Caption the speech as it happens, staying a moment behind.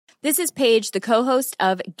This is Paige, the co-host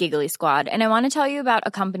of Giggly Squad, and I want to tell you about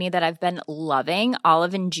a company that I've been loving,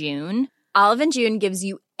 Olive & June. Olive & June gives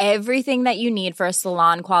you everything that you need for a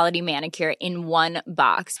salon-quality manicure in one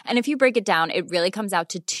box. And if you break it down, it really comes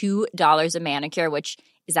out to $2 a manicure, which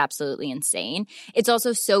is absolutely insane. It's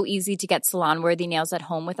also so easy to get salon-worthy nails at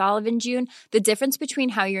home with Olive & June. The difference between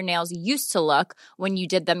how your nails used to look when you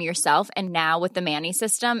did them yourself and now with the Mani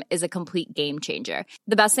system is a complete game changer.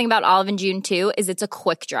 The best thing about Olive & June, too, is it's a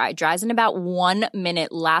quick dry. Dries in about 1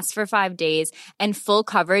 minute, lasts for 5 days, and full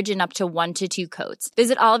coverage in up to 1 to 2 coats.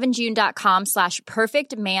 Visit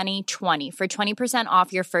oliveandjune.com/perfectmani20 for 20%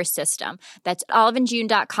 off your first system. That's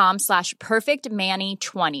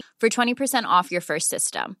oliveandjune.com/perfectmani20 for 20% off your first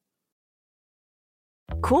system.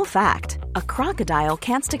 Cool fact, a crocodile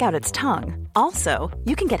can't stick out its tongue. Also,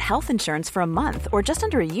 you can get health insurance for a month or just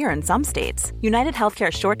under a year in some states. United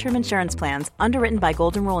Healthcare short-term insurance plans, underwritten by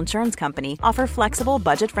Golden Rule Insurance Company, offer flexible,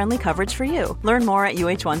 budget-friendly coverage for you. Learn more at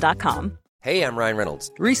uh1.com. Hey, I'm Ryan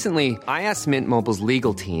Reynolds. Recently, I asked Mint Mobile's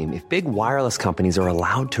legal team if big wireless companies are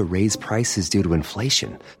allowed to raise prices due to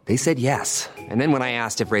inflation. They said yes. And then when I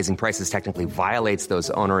asked if raising prices technically violates those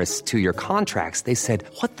onerous two-year contracts, they said,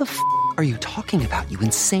 "What the f*** are you talking about, you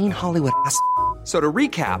insane Hollywood ass?" So to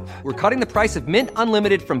recap, we're cutting the price of Mint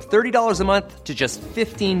Unlimited from $30 a month to just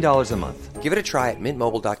 $15 a month. Give it a try at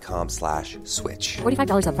mintmobile.com/switch.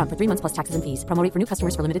 $45 up front for 3 months plus taxes and fees. Promo rate for new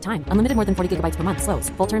customers for limited time. Unlimited more than 40 gigabytes per month. Slows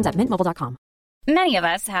full terms at mintmobile.com. Many of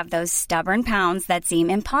us have those stubborn pounds that seem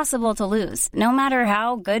impossible to lose, no matter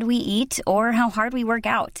how good we eat or how hard we work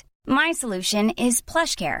out. My solution is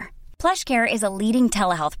PlushCare. PlushCare is a leading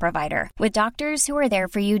telehealth provider with doctors who are there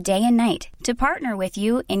for you day and night to partner with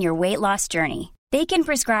you in your weight loss journey. They can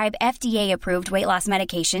prescribe FDA-approved weight loss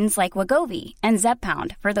medications like Wegovy and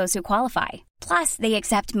Zepbound for those who qualify. Plus, they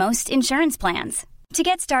accept most insurance plans. To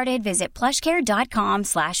get started, visit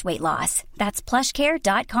plushcare.com/weightloss. That's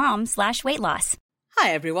plushcare.com/weightloss.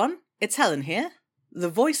 Hi everyone, it's Helen here, the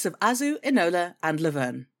voice of Azu, Enola and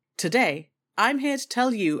Laverne. Today, I'm here to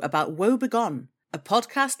tell you about Woe Begone, a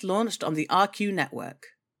podcast launched on the RQ network.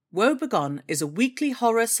 Woe Begone is a weekly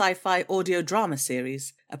horror sci-fi audio drama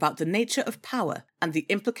series about the nature of power and the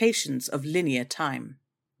implications of linear time.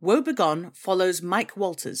 Woe Begone follows Mike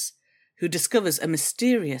Walters, who discovers a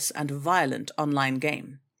mysterious and violent online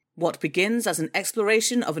game. What begins as an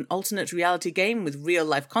exploration of an alternate reality game with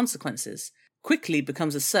real-life consequences quickly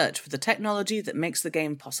becomes a search for the technology that makes the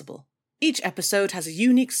game possible. Each episode has a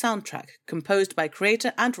unique soundtrack composed by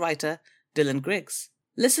creator and writer Dylan Griggs.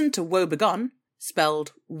 Listen to Woe Begone,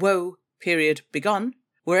 spelled woe.begone,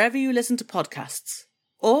 wherever you listen to podcasts.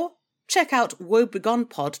 Or check out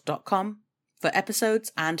woebegonepod.com for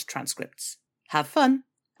episodes and transcripts. Have fun,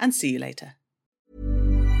 and see you later.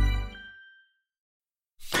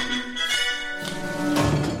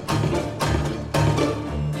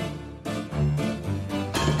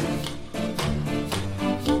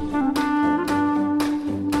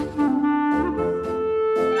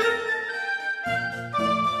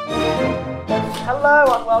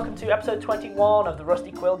 Hello and welcome to episode 21 of the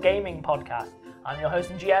Rusty Quill Gaming Podcast. I'm your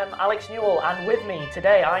host and GM, Alex Newell, and with me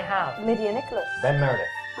today I have Lydia Nicholas, Ben Meredith,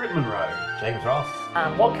 Britt Monroe, James Ross.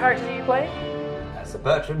 And what characters are you playing? Sir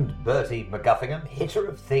Bertrand Bertie McGuffingham, hitter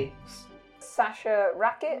of things. Sasha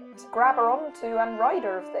Racket, grabber onto and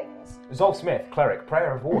rider of things. Zolf Smith, cleric,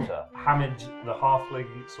 prayer of water. Hamid, the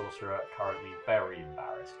halfling sorcerer, currently very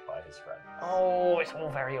embarrassed by his friend. Oh, it's all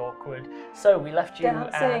very awkward. So we left you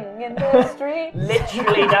dancing in the street.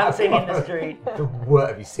 Literally dancing in the street.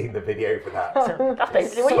 Have you seen the video for that? So that's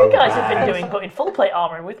basically what you guys have been doing, putting full plate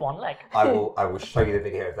armour with one leg. I will show you the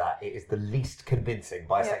video of that. It is the least convincing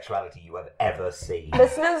bisexuality you have ever seen.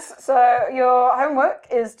 Listeners, so your homework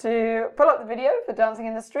is to pull up the video for dancing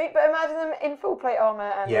in the street, but imagine them in full plate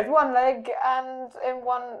armour and with one leg, and in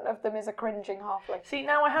one of them is a cringing halfling. See,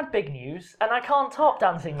 now I had big news, and I can't top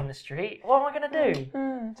dancing in the street. What am I going to do?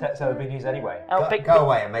 Tell the big news anyway. Go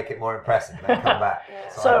away and make it more impressive, and then come back.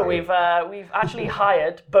 So we've actually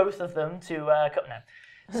hired both of them to cut now.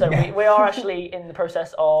 So we are actually in the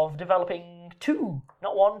process of developing two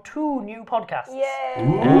new podcasts. Yay!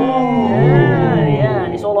 Yeah,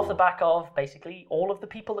 and it's all off the back of basically all of the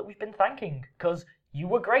people that we've been thanking, because you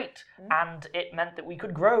were great, and it meant that we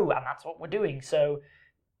could grow, and that's what we're doing. So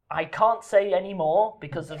I can't say any more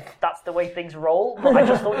because that's the way things roll, but I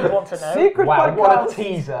just thought you'd want to know. Secret podcast. What a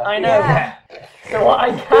teaser. I know. Yeah. So what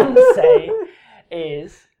I can say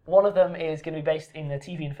is one of them is going to be based in the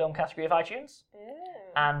TV and film category of iTunes,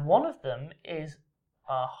 and one of them is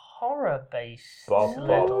a horror-based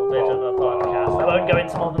little bit of a podcast. I won't go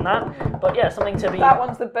into more than that, but yeah, something to be... That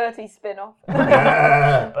one's the Bertie spin-off.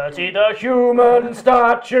 Bertie the human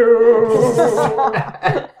statue!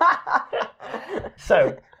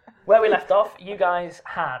 So, where we left off, you guys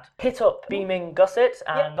had hit up Beaming Gusset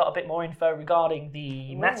and got a bit more info regarding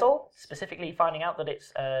the metal, specifically finding out that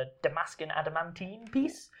it's a Damascus adamantine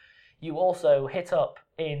piece. You also hit up,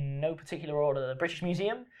 in no particular order, the British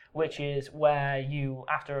Museum, which is where you,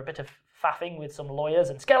 after a bit of faffing with some lawyers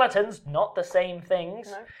and skeletons, not the same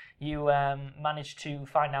things, you managed to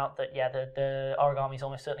find out that, the origami is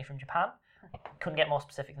almost certainly from Japan. Couldn't get more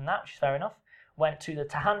specific than that, which is fair enough. Went to the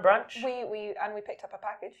Tahan branch. We picked up a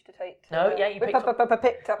package to take to... No, yeah, you picked up a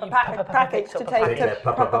package to take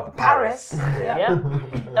to Paris. Yeah.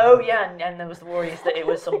 Oh, yeah, and there was the worry that it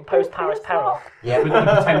was some post-Paris peril. Yeah, with the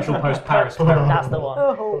potential post-Paris peril. That's the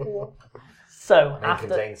one. So, May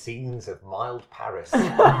contain scenes of mild Paris.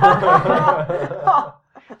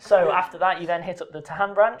 So after that, you then hit up the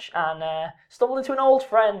Tahan branch and stumbled into an old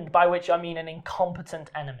friend, by which I mean an incompetent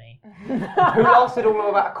enemy. Who lasted all of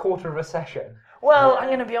about a quarter of a session. Well, I'm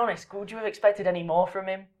going to be honest, would you have expected any more from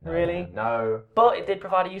him, really? No. But it did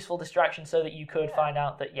provide a useful distraction so that you could find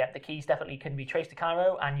out that, the keys definitely can be traced to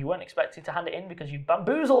Cairo, and you weren't expected to hand it in because you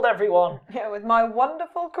bamboozled everyone. Yeah, with my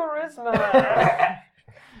wonderful charisma.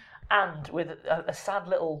 And with a sad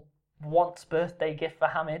little once birthday gift for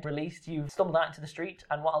Hamid released, you stumbled out into the street,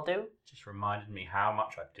 and what I'll do... Just reminded me how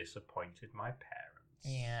much I've disappointed my parents.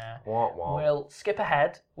 Yeah. What? We'll skip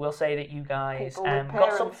ahead. We'll say that you guys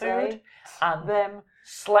got some food and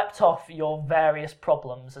slept off your various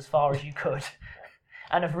problems as far as you could,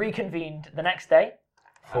 and have reconvened the next day.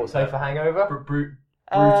 Thought so for hangover?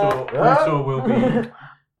 Brutal will be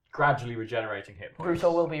gradually regenerating hit points.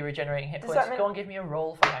 Brutal will be regenerating hit points. Go on, give me a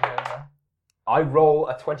roll for hangover. I roll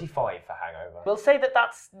a 25 for hangover. We'll say that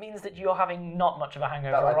means that you're having not much of a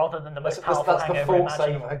hangover rather than the most powerful hangover imaginable. That's the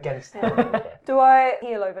full save against hangover. Do I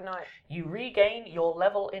heal overnight? You regain your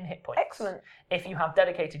level in hit points. Excellent. If you have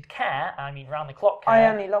dedicated care, I mean round the clock care, I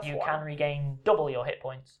only lost you one. can regain double your hit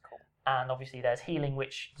points. Cool. And obviously there's healing,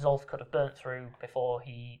 which Zolf could have burnt through before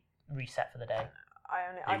he reset for the day.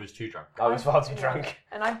 He was too drunk. I was far too drunk.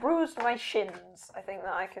 And I bruised my shins. I think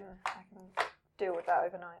that I can deal with that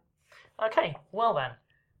overnight. Okay, well then.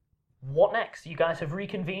 What next? You guys have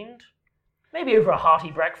reconvened? Maybe over a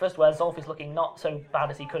hearty breakfast where Zolf is looking not so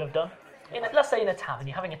bad as he could have done. Let's say in a tavern.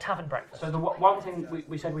 You're having a tavern breakfast. So the one thing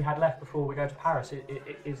we said we had left before we go to Paris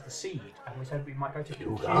is the seed, and we said we might go to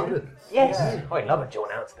Kew Gardens. Yes. Yeah. I'd love a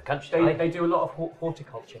jaunt out to the country. They do a lot of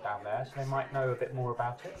horticulture down there, so they might know a bit more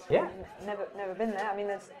about it. Yeah. Never been there. I mean,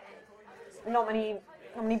 there's not many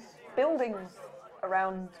buildings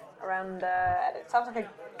around. It sounds like a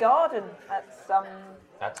garden.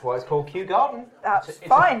 That's why it's called Kew Garden. That's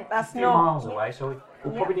fine. That's a few not miles away, so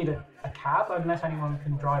we'll probably need a cab unless anyone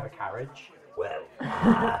can drive a carriage. Well,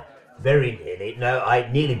 very nearly. No,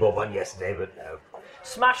 I nearly bought one yesterday, but no.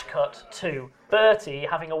 Smash cut to Bertie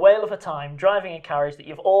having a whale of a time driving a carriage that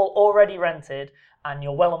you've all already rented, and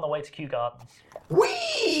you're well on the way to Kew Gardens.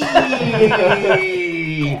 Whee!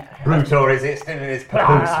 Brutor is it still in his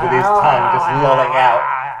papoose with his tongue just lolling out,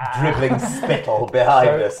 dribbling spittle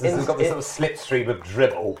behind us. We've got this little slipstream of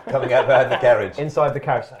dribble coming out behind the carriage. Inside the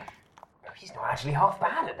carousel. He's not actually half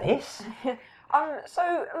bad at this.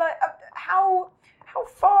 So, how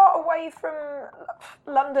far away from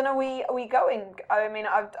London are we going? I mean,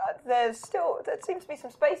 there seems to be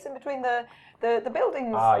some space in between the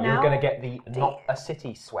buildings now. You're going to get not a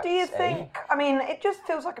city sweat. Do you think? I mean, it just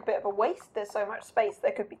feels like a bit of a waste. There's so much space.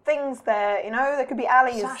 There could be things there, there could be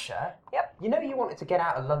alleys. Sasha? Yep. You wanted to get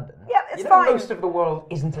out of London. Yeah, it's fine. Most of the world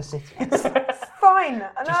isn't a city. It's fine.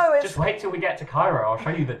 Just wait till we get to Cairo. I'll show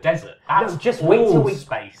you the desert. Just wait till we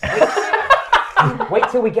space. Wait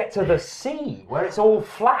till we get to the sea, where it's all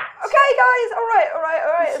flat. Okay, guys, all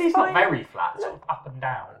right. The sea's not very flat, sort of up and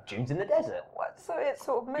down. Dunes in the desert. What? So it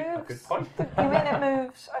sort of moves. Good point. You mean it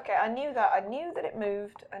moves? Okay, I knew that. I knew that it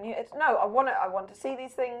moved. I want to see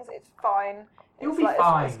these things. It's fine. You'll be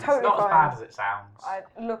fine. It's totally not fine. as bad as it sounds. I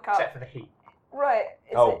look up. Except for the heat. Right.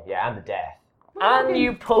 Yeah, and the death. And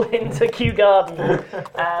you pull into Kew Garden,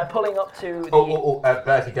 pulling up to the...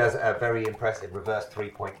 Bertie does a very impressive reverse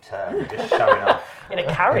 3-point turn, just showing off. In a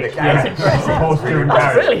carriage? That's impressive.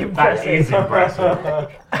 That's really impressive. That is impressive.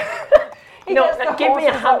 Give me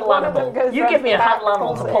a handle animal. You give me a handle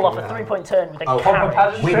animal to pull off a 3-point turn with a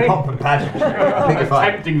carriage. Win pomp and pageantry.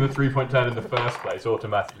 Attempting the 3-point turn in the first place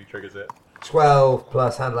automatically triggers it. 12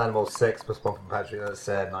 plus handle animals 6 plus 1 from Patrick, that's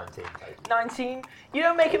 19. 19. You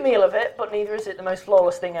don't make a meal of it, but neither is it the most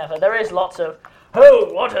flawless thing ever. There is lots of,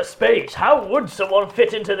 oh, what a space! How would someone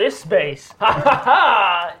fit into this space? Ha ha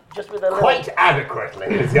ha! Just with a little... Quite adequately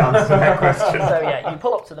is the answer to that question. So yeah, you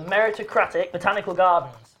pull up to the meritocratic botanical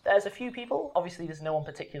gardens. There's a few people. Obviously, there's no one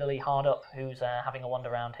particularly hard up who's having a wander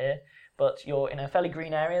around here, but you're in a fairly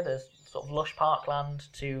green area. There's sort of lush parkland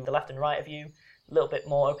to the left and right of you, a little bit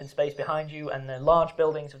more open space behind you, and the large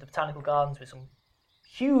buildings of the botanical gardens with some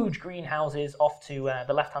huge greenhouses off to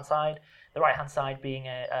the left-hand side. The right-hand side being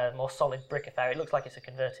a more solid brick affair. It looks like it's a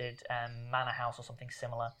converted manor house or something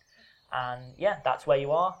similar. And yeah, that's where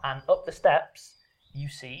you are. And up the steps, you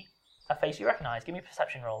see a face you recognise. Give me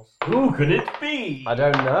perception rolls. Who could it be? I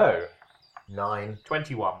don't know. 9.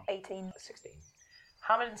 21. 18. 16.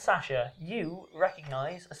 Hamid and Sasha, you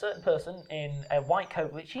recognise a certain person in a white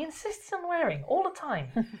coat, which he insists on wearing all the time.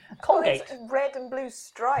 Colgate. Well, it's red and blue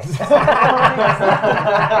stripes.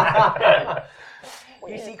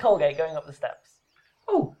 You see Colgate going up the steps.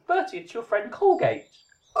 Oh, Bertie, it's your friend Colgate.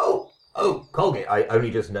 Oh, Colgate. I only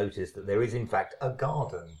just noticed that there is, in fact, a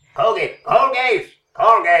garden. Colgate! Oh,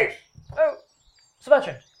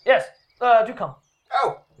 Sebastian, yes, do come.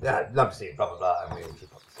 Oh, love to see you, blah, blah, blah, and we all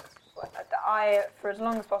keep up. I, for as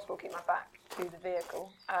long as possible, keep my back to the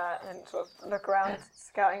vehicle and sort of look around,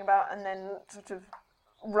 scouting about, and then sort of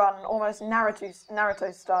run almost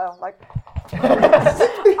Naruto style, like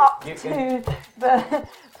up to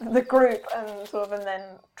the group and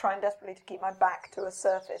then trying desperately to keep my back to a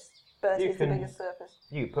surface. Bertie's the biggest surface.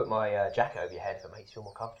 You put my jacket over your head if it makes you feel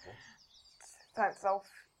more comfortable. Thanks, Ulf.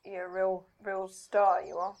 You're a real star,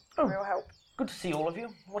 you are. Real help. Good to see all of you.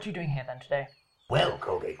 What are you doing here then today? Well,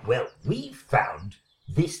 Colgate, we found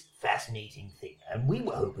this fascinating thing, and we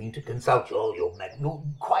were hoping to consult your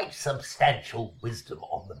quite substantial wisdom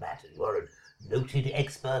on the matter. You are a noted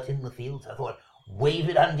expert in the field, so I thought, wave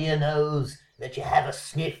it under your nose, let you have a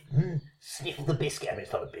sniff of the biscuit. I mean,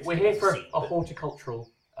 it's not a biscuit. We're here for a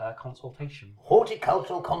horticultural consultation.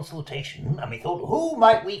 Horticultural consultation, and we thought, who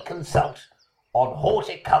might we consult on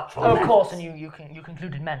horticultural Of matters? course, and you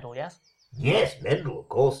concluded Mendel, yes? Yes, Mendel, of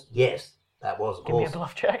course, yes. That was, of Give course. me a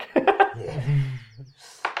bluff check.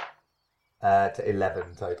 To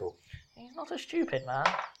 11 total. He's not a stupid man.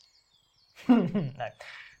 No.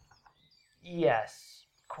 Yes,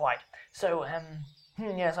 quite. So,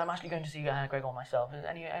 yes, I'm actually going to see Gregor myself. Is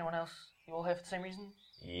anyone else? You all here for the same reason?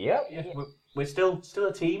 Yep. Yes, we're still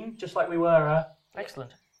a team, just like we were.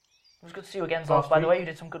 Excellent. It was good to see you again, Zolf. By the way, you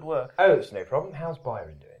did some good work. Oh, it's no problem. How's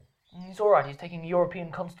Byron doing? He's all right. He's taking European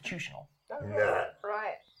Constitutional. No.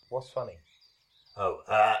 Right. What's funny?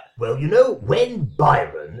 Well, when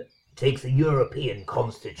Byron takes a European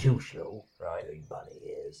Constitutional, right, doing bunny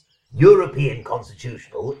ears, European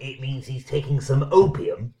Constitutional, it means he's taking some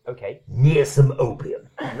opium. Okay. Near some opium.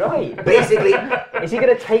 Right. Basically... Is he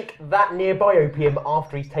going to take that nearby opium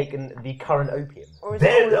after he's taken the current opium?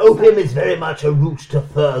 Opium is very much a route to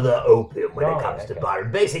further opium when it comes to okay.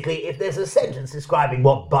 Byron. Basically, if there's a sentence describing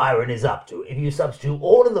what Byron is up to, if you substitute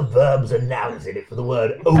all of the verbs and nouns in it for the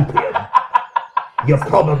word opium, you're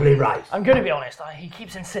probably right. I'm going to be honest. He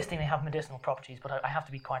keeps insisting they have medicinal properties, but I have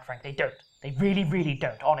to be quite frank. They don't. They really, really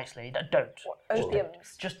don't. Honestly, don't.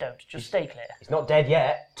 Opiums? Just don't. Just stay clear. He's not dead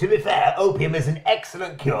yet. To be fair, opium is an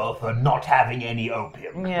excellent cure for not having any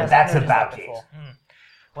opium. Yes, but that's I've noticed about that it. before.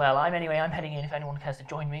 Well, I'm heading in if anyone cares to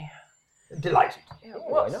join me. Delighted.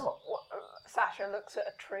 Why not? Sasha looks at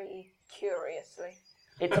a tree curiously.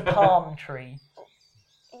 It's a palm tree.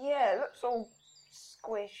 Yeah, it looks all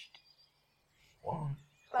squished. Well,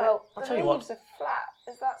 I'll the tell you what. leaves are flat.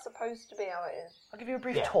 Is that supposed to be how it is? I'll give you a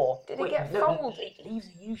brief tour. Did it get folded? Leaves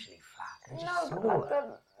are usually flat. They're No, just but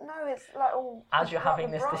smaller. it's like all... As you're having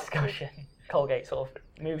the this branches. discussion, Colgate sort of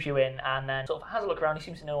moves you in and then sort of has a look around. He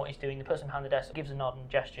seems to know what he's doing. The person behind the desk gives a nod and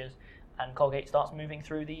gestures, and Colgate starts moving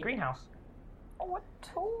through the greenhouse. Oh, a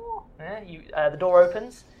tour? Yeah, the door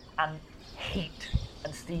opens, and heat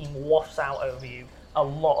and steam wafts out over you. A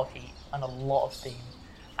lot of heat and a lot of steam.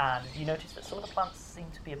 And you notice that some of the plants seem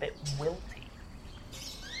to be a bit wilty,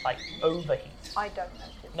 like overheat. I don't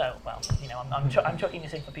notice. No, well, I'm chucking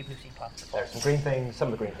this in for people who've seen plants before. There are some green things. Some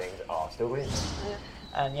of the green things are still green.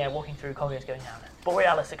 And yeah, walking through, Colgate's going down.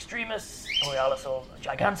 Borealis extremis, Borealis or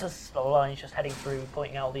gigantus, blah blah blah. And he's just heading through,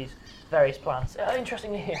 pointing out all these various plants.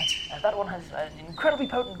 Interestingly here, that one has an incredibly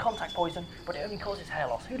potent contact poison, but it only causes hair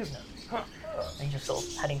loss. Who'd have known? And he's just sort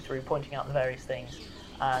of heading through, pointing out the various things.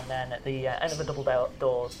 And then at the end of the double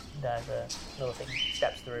doors, there's another thing he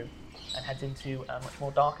steps through and heads into a much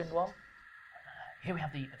more darkened one. Here we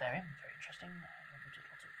have the vivarium, very interesting.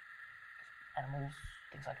 Lots of animals,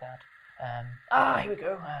 things like that. Here we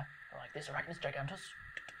go. Like this, Arachnus gigantus.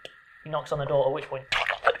 He knocks on the door, at which point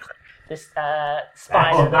this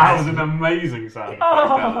spider... that was an amazing sound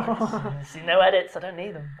effect. See, no edits, I don't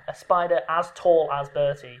need them. A spider as tall as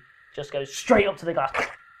Bertie just goes straight up to the glass.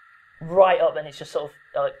 Right up, and it's just sort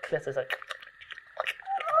of clitters like...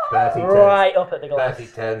 Right up at the glass.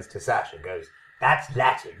 Bertie turns to Sasha and goes, "That's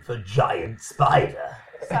Latin for giant spider."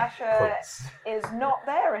 Sasha is not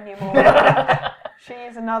there anymore. She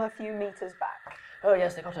is another few meters back. Oh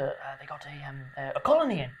yes, they got a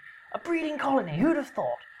colony in, a breeding colony. Who'd have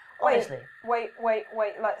thought? Honestly. Wait.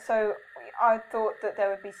 Like, so I thought that there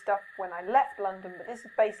would be stuff when I left London, but this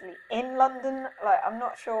is basically in London. Like, I'm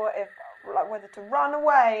not sure if, like, whether to run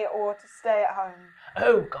away or to stay at home.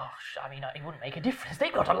 Oh gosh, I mean, it wouldn't make a difference.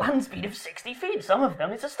 They've got a land speed of 60 feet. Some of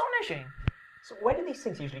them, it's astonishing. So where do these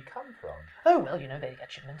things usually come from? Oh well, you know, they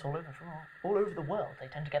get shipments all over the world. They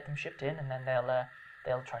tend to get them shipped in, and then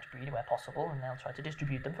they'll try to breed where possible, and they'll try to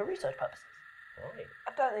distribute them for research purposes. Right.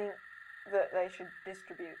 I don't think that they should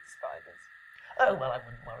distribute spiders. Oh well, I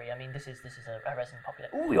wouldn't worry. I mean, this is a resident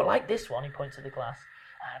population. Ooh, you'll like this one. He points to the glass.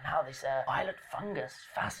 And now this violet fungus,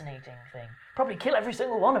 fascinating thing. Probably kill every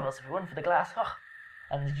single one of us if it weren't for the glass. Oh.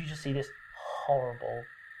 And you just see this horrible,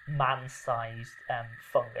 man-sized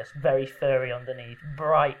fungus, very furry underneath,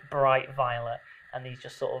 bright violet, and these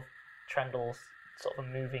just sort of trendles sort of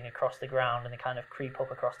moving across the ground, and they kind of creep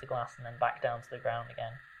up across the glass and then back down to the ground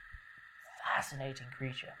again. Fascinating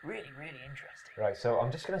creature. Really, really interesting. Right, so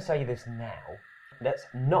I'm just going to say this now. Let's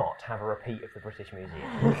not have a repeat of the British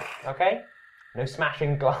Museum. Okay? No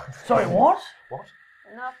smashing glass. Sorry, what? What?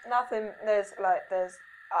 Nothing. There's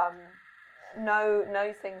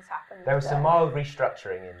no things happened. There was some mild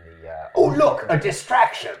restructuring in the... Oh, look, a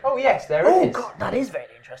distraction. Oh, yes, there is. Oh, God, that is very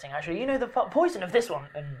interesting, actually. You know the poison of this one.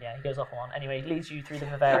 And yeah, he goes off on one. Anyway, it leads you through the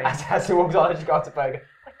Bavarian. As he walks on, I just got to Berger.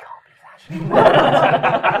 I can't believe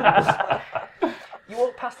that. You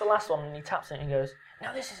walk past the last one and he taps it and he goes,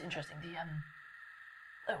 "Now this is interesting. Oh,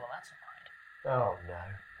 well, that's not right." Oh, no.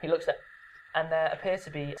 He looks at... And there appear to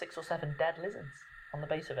be 6 or 7 dead lizards on the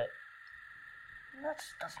base of it.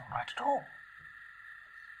 That's not right at all.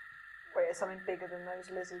 Wait, is something bigger than those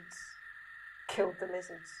lizards killed the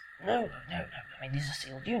lizards? No. I mean, these are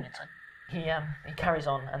sealed units. He carries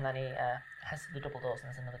on, and then he heads to the double doors, and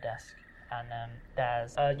there's another desk. And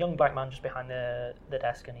there's a young black man just behind the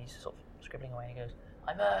desk, and he's sort of scribbling away. And he goes,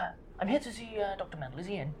 I'm here to see Dr. Mendel. Is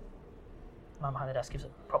he in?" The man behind the desk gives a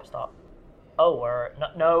proper start. "Oh,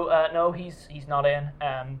 no, he's not in.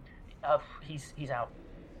 He's out."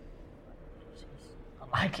 Seems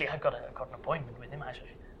unlikely. I've got an appointment with him.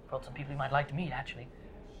 Actually, brought some people he might like to meet. Actually,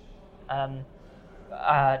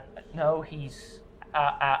 no, he's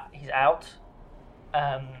out.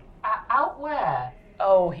 Out where?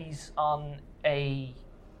 Oh, he's on a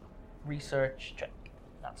research trip.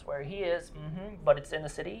 That's where he is. But it's in the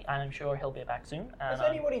city, and I'm sure he'll be back soon. And Has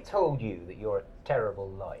anybody told you that you're a terrible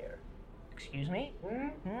liar? Excuse me?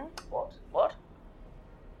 What?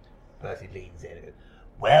 Bertie leans in and goes,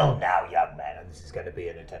 "Well now, young man," and this is going to be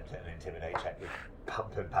an attempt at an intimidate check with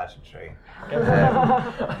pump and pageantry.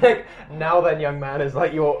 Now then, young man, is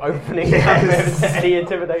like your opening the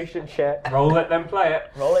intimidation check. Roll it, then play it.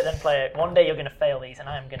 Roll it, then play it. One day you're going to fail these, and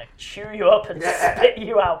I am going to chew you up and spit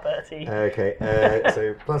you out, Bertie. Okay,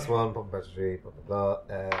 so +1, pump and pageantry, blah, blah,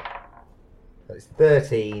 blah. That's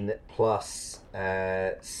 13 plus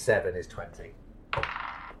 7 is 20.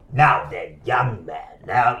 Now then, young man,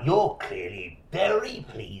 now you're clearly very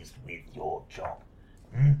pleased with your job.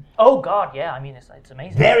 Oh God, yeah. I mean, it's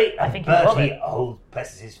amazing. I think Bertie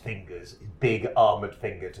presses his fingers, his big armoured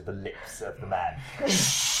finger, to the lips of the man.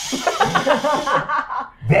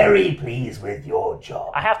 Very pleased with your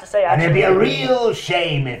job. I have to say, and actually, it'd be a real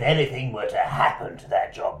shame if anything were to happen to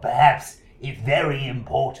that job. Perhaps if very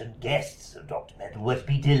important guests of Dr. Mendel were to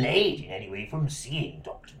be delayed in any way from seeing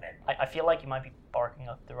Dr. Mendel. I feel like you might be barking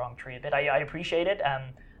up the wrong tree a bit. I appreciate it.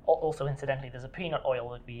 Also, incidentally, there's a peanut oil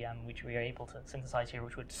that which we are able to synthesize here,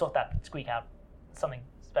 which would sort that squeak out, something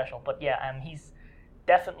special. But yeah, he's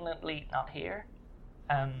definitely not here.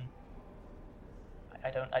 I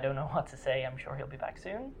don't know what to say. I'm sure he'll be back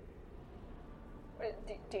soon.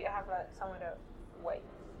 Do you have somewhere to wait?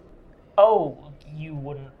 Oh, you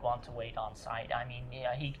wouldn't want to wait on site. I mean,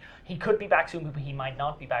 yeah, he could be back soon, but he might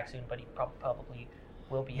not be back soon. But he probably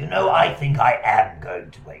will be. You know, I think I am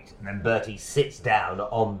going to wait. And then Bertie sits down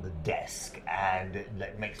on the desk and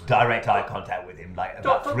makes direct eye contact with him, like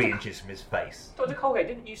about 3 inches from his face. Dr. Colgate,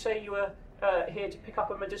 didn't you say you were here to pick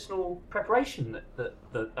up a medicinal preparation that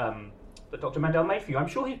that Dr. Mendel made for you. I'm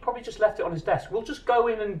sure he's probably just left it on his desk. We'll just go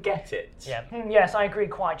in and get it. Yeah. Yes, I agree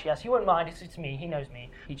quite. Yes, you wouldn't mind. It's me. He knows me.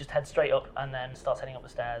 He just heads straight up and then starts heading up the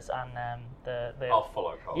stairs. And the I'll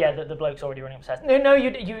follow Colgate. Yeah, the bloke's already running upstairs. No,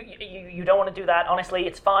 you don't want to do that. Honestly,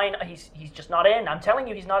 it's fine. He's just not in. I'm telling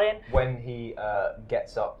you, he's not in. When he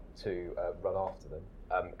gets up to run after them,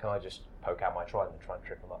 can I just poke out my trident and try and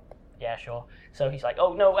trip him up? Yeah, sure. So he's like,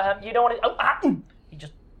 oh no, you don't want to. He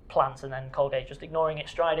just plants, and then Colgate, just ignoring it,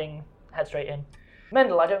 striding, head straight in.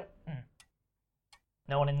 Mendel, I don't.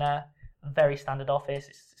 No one in there. Very standard office.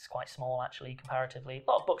 It's quite small actually, comparatively.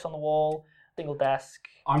 A lot of books on the wall. Single desk.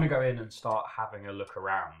 I'm gonna go in and start having a look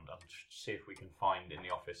around and see if we can find in the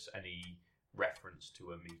office any reference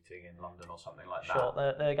to a meeting in London or something like that. Sure.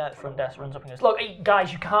 The guy at the front desk runs up and goes, "Look, hey,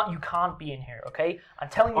 guys, you can't be in here, okay? I'm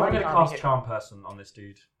telling you." I'm gonna cast Charm Person on this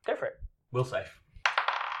dude. Go for it. Will save.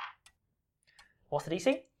 What's the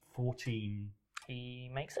DC? 14. He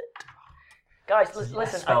makes it. Guys, listen. A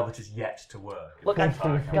spell that is yet to work. Look,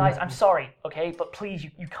 guys, I'm sorry, okay, but please,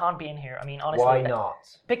 you can't be in here. I mean, honestly. Why not?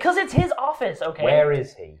 Because it's his office, okay? Where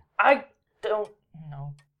is he? I don't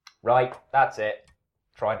know. Right, that's it.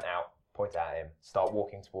 Trident out. Point at him. Start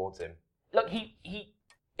walking towards him. Look,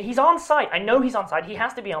 he's on site. I know he's on site. He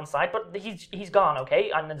has to be on site, but he's gone,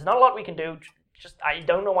 okay? And there's not a lot we can do. Just I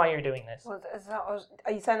don't know why you're doing this. Well,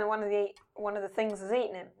 are you saying that one of the things has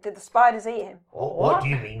eaten him? Did the spiders eat him? What do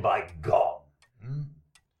you mean by gone?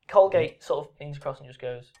 Colgate sort of leans across and just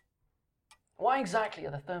goes, "Why exactly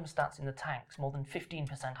are the thermostats in the tanks more than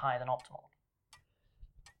 15% higher than optimal?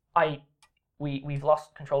 We've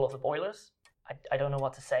lost control of the boilers. I don't know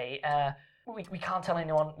what to say. We can't tell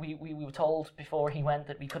anyone. We were told before he went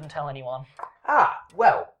that we couldn't tell anyone."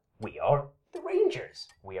 Well, we are the Rangers.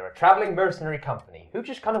 We are a travelling mercenary company who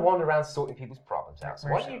just kind of wander around sorting people's problems out. So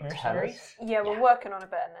why don't you tell us? Yeah, we're working on a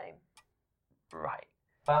better name. Right.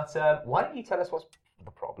 But why don't you tell us what's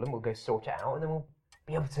the problem? We'll go sort it out, and then we'll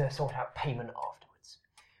be able to sort out payment afterwards.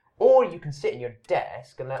 Or you can sit in your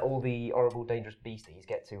desk and let all the horrible, dangerous beasties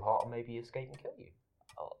get too hot and maybe escape and kill you.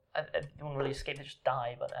 Oh, I wouldn't really escape; they just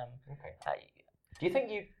die. But okay. Do you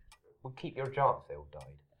think you would keep your job if they all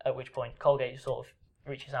died? At which point, Colgate sort of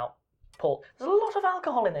reaches out. Paul, there's a lot of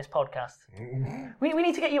alcohol in this podcast. We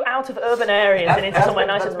need to get you out of urban areas and into somewhere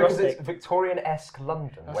nice and rustic. Because it's Victorian-esque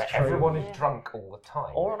London, where everyone is drunk all the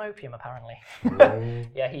time. Or on opium, apparently.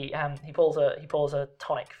 Yeah, he pulls a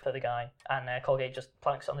tonic for the guy, and Colgate just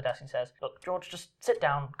plunks it on the desk and says, "Look, George, just sit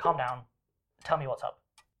down, calm down, tell me what's up."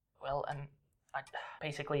 Well,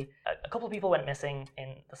 basically, a couple of people went missing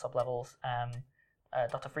in the sub-levels.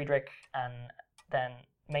 Dr. Friedrich, and then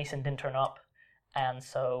Mason didn't turn up. And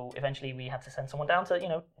so eventually we had to send someone down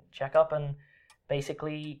to, check up, and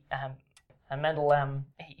basically, and Mendel,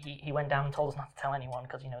 he went down and told us not to tell anyone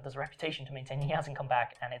because, there's a reputation to maintain. He hasn't come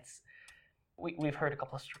back, and we've heard a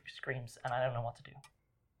couple of screams, and I don't know what to do.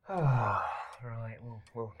 Right,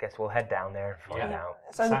 we'll guess we'll head down there and find out.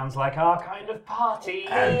 Sounds like our kind of party.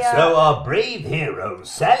 And so our brave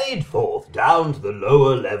heroes sallied forth down to the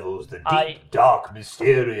lower levels, the deep, dark,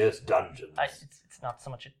 mysterious dungeons. It's not so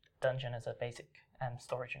much a dungeon as a basic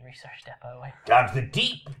storage and research depot. Down to the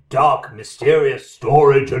deep, dark, mysterious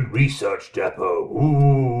storage and research depot.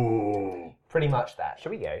 Ooh. Pretty much that.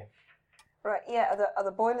 Shall we go? Right, yeah. Are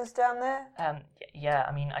the boilers down there? Yeah.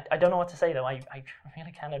 I mean, I don't know what to say though. I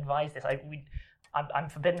really can't advise this. I'm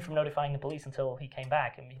forbidden from notifying the police until he came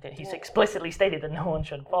back, and he's explicitly stated that no one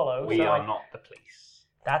should follow. We are not the police.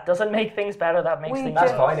 That doesn't make things better. That makes things.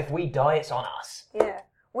 That's fine. If we die, it's on us. Yeah.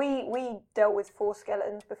 We dealt with 4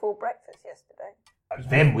 skeletons before breakfast yesterday. And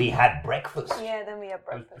then we had breakfast. Yeah, then we had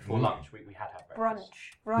breakfast. Before lunch, we had breakfast.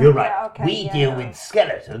 Brunch. You're right. Yeah, okay, we deal with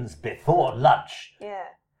skeletons before lunch. Yeah.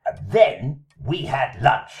 And then we had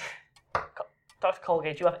lunch. Dr.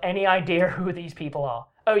 Colgate, do you have any idea who these people are?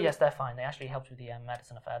 Oh yes, they're fine. They actually helped with the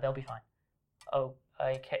medicine affair. They'll be fine. Oh,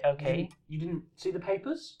 okay. You didn't see the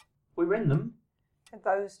papers? We were in them.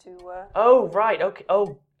 Those two were. Oh, right. Okay.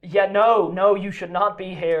 Oh, yeah. No. You should not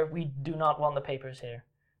be here. We do not want the papers here.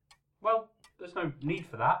 Well, there's no need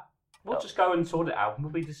for that. We'll just go and sort it out, and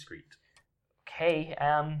we'll be discreet. Okay.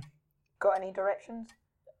 Got any directions?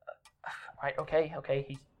 Right. Okay.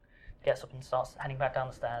 He gets up and starts heading back down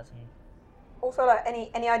the stairs. And also, like,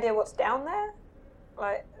 any idea what's down there?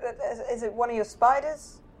 Like, is it one of your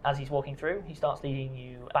spiders? As he's walking through, he starts leading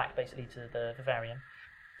you back, basically, to the vivarium.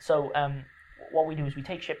 So, what we do is we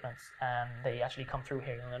take shipments, and they actually come through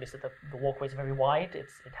here. You'll notice that the walkways are very wide. It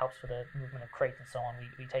helps for the movement of crates and so on.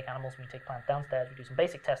 We take animals, we take plants downstairs, we do some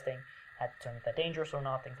basic testing, determine if they're dangerous or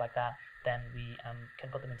not, things like that. Then we can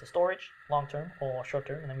put them into storage, long-term or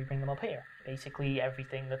short-term, and then we bring them up here. Basically,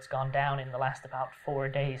 everything that's gone down in the last about 4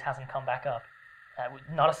 days hasn't come back up.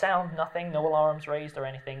 Not a sound, nothing, no alarms raised or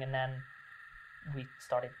anything, and then we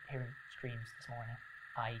started hearing screams this morning.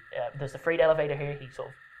 There's the freight elevator here. He sort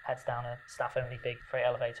of heads down a staff-only big freight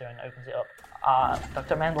elevator and opens it up.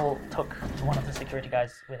 Dr. Mendel took one of the security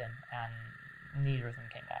guys with him, and neither of them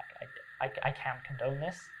came back. I can't condone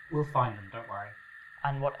this. We'll find them, don't worry.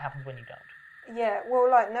 And what happens when you don't? Yeah, well,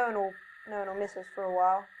 like no one will miss us for a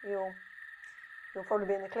while. You'll probably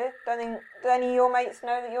be in the clear. Do any of your mates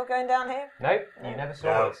know that you're going down here? No, you never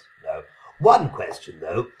saw us. No. One question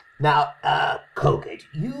though. Now, Colgate,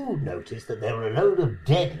 you noticed that there were a load of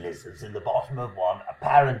dead lizards in the bottom of one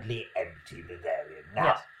apparently empty vivarium. Now,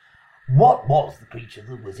 yes. What was the creature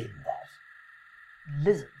that was in that?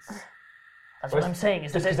 Lizards. That's what I'm saying.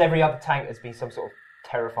 Is just because every other tank has been some sort of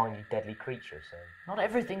terrifyingly deadly creature, so... Not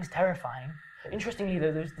everything's terrifying. Interestingly,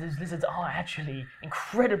 though, those lizards are actually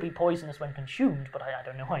incredibly poisonous when consumed, but I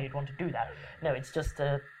don't know why you'd want to do that. No, it's just,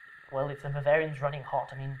 well, if the Bavarian's running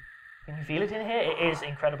hot, I mean, can you feel it in here? It is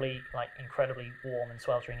incredibly warm and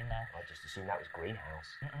sweltering in there. I just assumed that was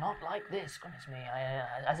greenhouse. Not like this, goodness me.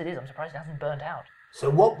 As it is, I'm surprised it hasn't burnt out. So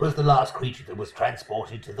what was the last creature that was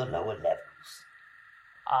transported to the lower levels?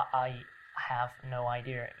 I have no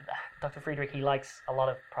idea. Dr. Friedrich, he likes a lot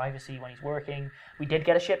of privacy when he's working. We did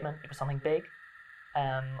get a shipment. It was something big.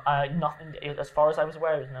 Nothing, as far as I was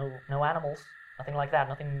aware, there was no animals, nothing like that,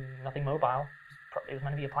 nothing mobile. It was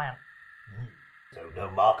meant to be a plant. So no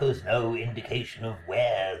markers, no indication of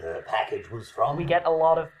where the package was from? We get a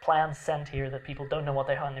lot of plans sent here that people don't know what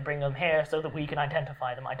they are, and they bring them here so that we can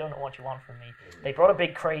identify them. I don't know what you want from me. They brought a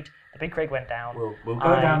big crate. The big crate went down. We'll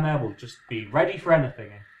go down there. We'll just be ready for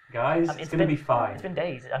anything. Guys, it's going to be fine. It's been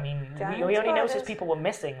days. I mean, we only noticed people were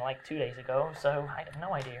missing like 2 days ago, so I have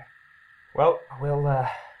no idea. Well, we'll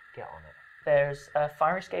get on it. There's a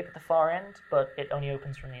fire escape at the far end, but it only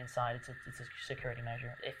opens from the inside. It's a security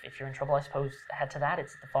measure. If you're in trouble, I suppose head to that.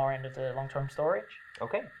 It's at the far end of the long-term storage.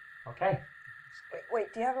 Okay.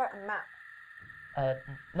 Wait, do you have like a map?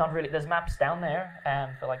 Not really. There's maps down there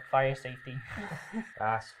for like fire safety.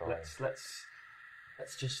 That's fine. Let's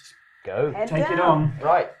just go. Take it on.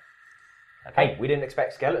 Right. Okay. Hey, we didn't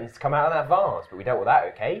expect skeletons to come out of that vase, but we dealt with that,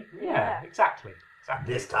 okay? Yeah, exactly.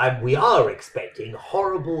 This time we are expecting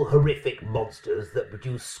horrible, horrific monsters that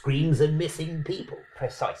produce screams and missing people.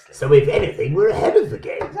 Precisely. So if anything, we're ahead of the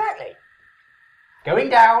game. Exactly. Going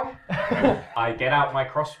down. I get out my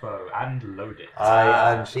crossbow and load it.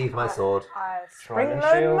 I unsheath my sword. I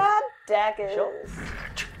spring-load my daggers. Sure.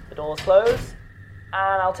 The doors close,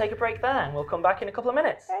 and I'll take a break there, and we'll come back in a couple of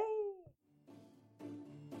minutes. Hey.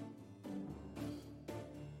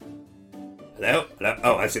 Hello?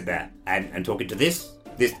 Oh, I sit there. And talking to this?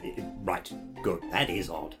 Right. Good. That is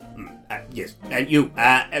odd. Yes. And you,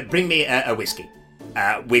 bring me a whiskey.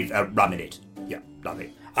 With rum in it. Yeah,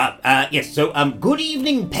 lovely. Yes, so, good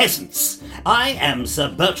evening, peasants. I am Sir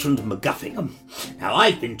Bertrand MacGuffin. Now,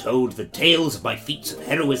 I've been told the tales of my feats of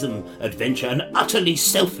heroism, adventure, and utterly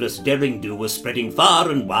selfless daring-do were spreading far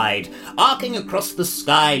and wide, arcing across the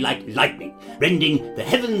sky like lightning, rending the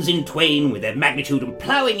heavens in twain with their magnitude and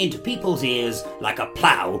ploughing into people's ears like a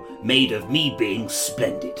plough made of me being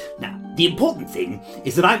splendid. Now, the important thing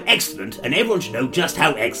is that I'm excellent, and everyone should know just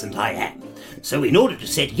how excellent I am. So in order to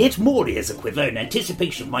set yet more ears aquiver in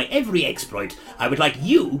anticipation of my every exploit, I would like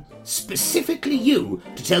you, specifically you,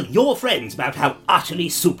 to tell your friends about how utterly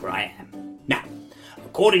super I am. Now,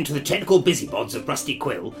 according to the technical busybods of Rusty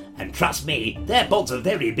Quill, and trust me, their bods are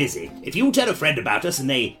very busy, if you tell a friend about us and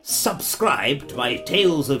they subscribe to my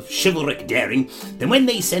tales of chivalric daring, then when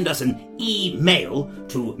they send us an email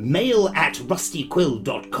to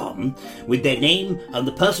mail@rustyquill.com with their name and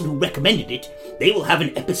the person who recommended it, they will have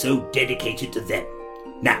an episode dedicated to them.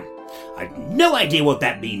 Now, I've no idea what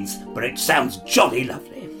that means, but it sounds jolly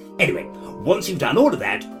lovely. Anyway, once you've done all of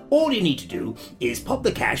that, all you need to do is pop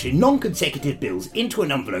the cash in non-consecutive bills into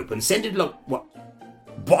an envelope and send it along...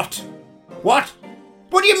 What? What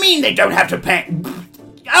do you mean they don't have to pay?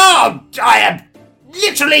 Oh, I have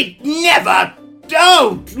literally never...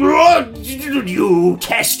 Oh, you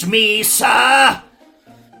test me, sir?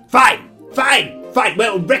 Fine.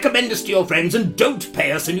 Well, recommend us to your friends and don't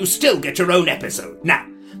pay us and you still get your own episode. Now,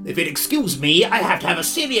 if you'll excuse me, I have to have a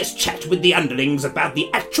serious chat with the underlings about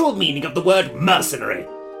the actual meaning of the word mercenary.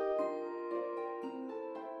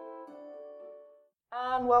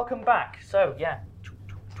 And welcome back. So, yeah.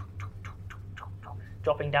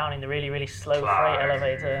 Dropping down in the really, really slow freight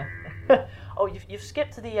elevator. Oh, you've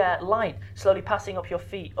skipped to the light, slowly passing up your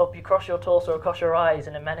feet, up across your torso, across your eyes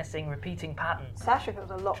in a menacing, repeating pattern. Sasha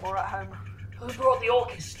feels a lot more at home. Who brought the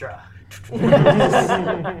orchestra? But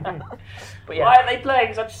yeah. Why are they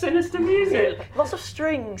playing such sinister music? Lots of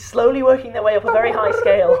strings slowly working their way up a very high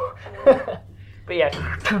scale. But yeah,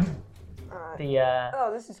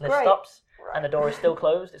 the this is lift great. stops and the door is still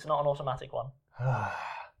closed. It's not an automatic one. At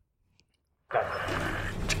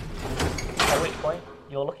which point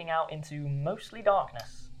you're looking out into mostly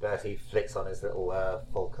darkness. Bertie flicks on his little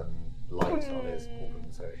Vulcan light on his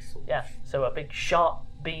organ, so it's sort of... Yeah, so a big sharp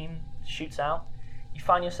beam shoots out. You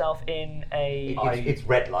find yourself in a... It's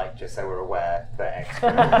red light, just so we're aware, for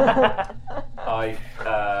extra. I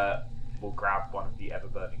will grab one of the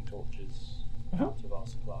ever-burning torches out of our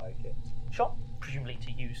supply kit. Sure, presumably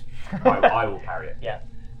to use. I will carry it. Yeah.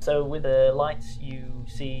 So with the lights, you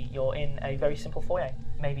see you're in a very simple foyer.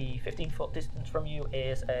 Maybe 15-foot distance from you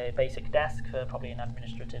is a basic desk for probably an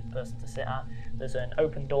administrative person to sit at. There's an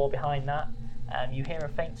open door behind that, and you hear a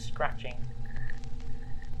faint scratching.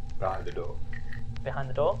 Behind the door. Behind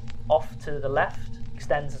the door. Off to the left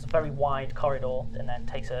extends as a very wide corridor and then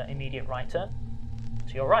takes an immediate right turn.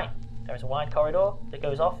 To your right, there is a wide corridor that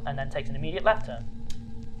goes off and then takes an immediate left turn.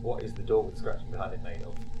 What is the door with scratching behind it made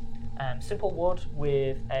of? Simple wood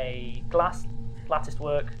with a glass latticed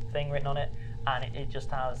work thing written on it, and it just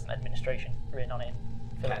has administration written on it in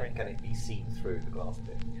filigree. Can it be seen through the glass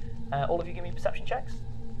bit? All of you give me perception checks.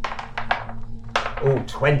 Oh,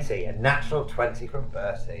 20. A natural 20 from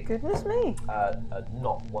Bertie. Goodness me.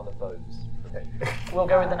 Not one of those. We'll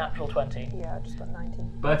go with the natural 20. Yeah, I just got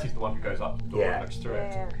 19. Bertie's the one who goes up to the door and looks through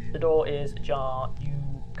it. The door is ajar. You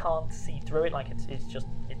can't see through it,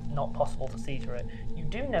 it's not possible to see through it. You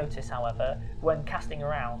do notice, however, when casting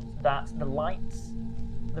around, that the lights,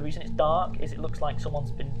 the reason it's dark is it looks like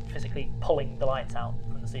someone's been physically pulling the lights out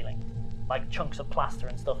from the ceiling. Like chunks of plaster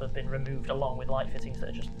and stuff have been removed along with light fittings that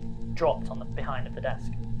are just dropped on the behind of the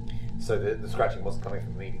desk. So the scratching wasn't coming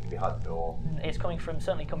from immediately behind the door? It's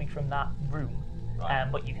certainly coming from that room. Right.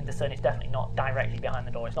 But you can discern it's definitely not directly behind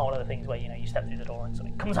the door. It's not one of the things where you step through the door and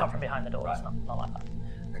something comes out from behind the door. Right. It's not like that.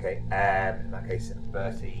 Okay, in that case,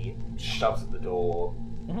 Bertie shoves at the door,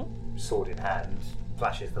 sword in hand,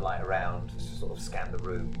 flashes the light around to sort of scan the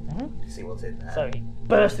room to see what's in there. So he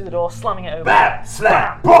bursts through the door, slamming it over. Bam!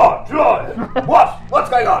 Slam! Board! What's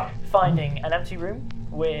going on? Finding an empty room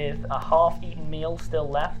with a half-eaten meal still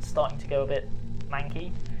left, starting to go a bit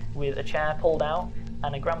manky, with a chair pulled out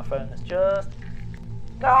and a gramophone that's just...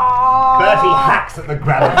 Bertie hacks at the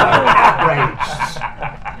gramophone, outraged.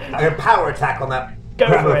 A power attack on that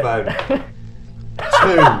gramophone. 2.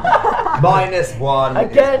 -1.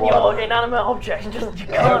 Again, your inanimate object, you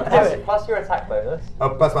can't do it. Plus your attack bonus. Oh,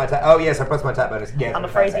 plus my attack. Oh, yes, I plus my attack bonus. Yes, I'm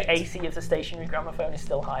afraid the AC of the stationary gramophone is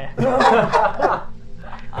still higher.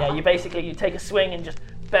 Yeah, you take a swing and just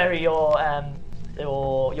bury your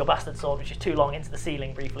bastard sword, which is too long, into the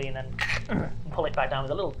ceiling briefly, and then pull it back down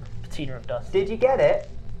with a little patina of dust. Did you get it?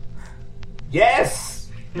 Yes!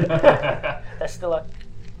 There's still a...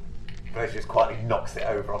 Bertie just quietly knocks it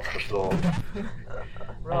over onto the floor.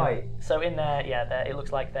 Right. So in there, it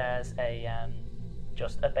looks like there's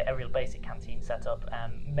just a real basic canteen setup,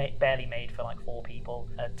 barely made for like 4 people,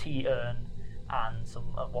 a tea urn, and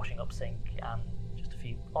some washing up sink, and just a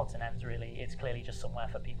few odds and ends really. It's clearly just somewhere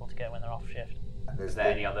for people to go when they're off shift. Is there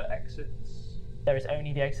any other exits? There is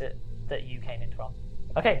only the exit that you came in from.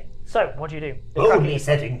 Okay, so what do you do? Boldly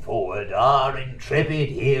setting forward, our intrepid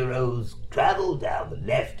heroes travel down the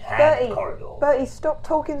left-hand corridor. Bertie, stop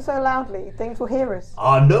talking so loudly. Things will hear us.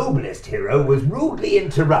 Our noblest hero was rudely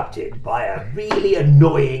interrupted by a really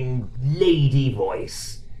annoying lady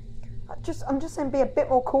voice. I'm just saying, be a bit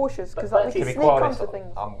more cautious, because we can sneak onto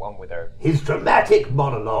things. I'm with her. His dramatic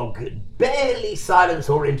monologue barely silenced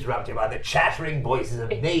or interrupted by the chattering voices of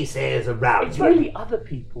naysayers around It's him. really other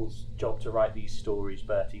people's job to write these stories,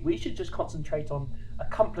 Bertie. We should just concentrate on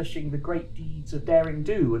accomplishing the great deeds of daring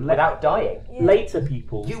do and let without dying. Later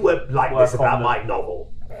people. You were like this about my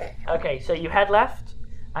novel. Okay, so you head left,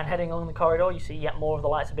 and heading along the corridor, you see yet more of the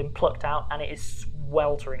lights have been plucked out, and it is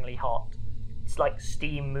swelteringly hot. It's like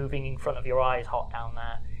steam moving in front of your eyes hot down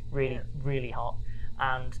there. Really, really hot.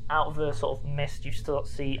 And out of the sort of mist, you still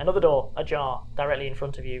see another door ajar directly in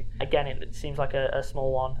front of you. Again, it seems like a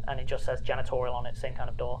small one, and it just says janitorial on it, same kind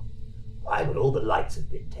of door. Why would all the lights have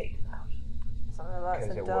been taken out? Some of the lights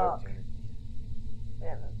are dark.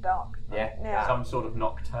 Yeah, they're dark. Yeah, some sort of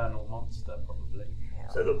nocturnal monster, probably. Yeah.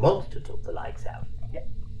 So the monster took the lights out. Yeah.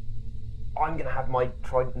 I'm going to have my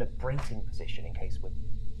trident in a bracing position in case we're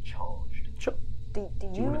charged. Sure. Do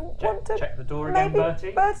you want to check the door again, maybe,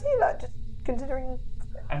 Bertie? Bertie, like just considering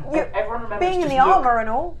And You- everyone remembers being in just the armour and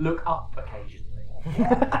all. Look up occasionally.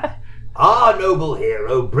 Our noble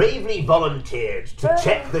hero bravely volunteered to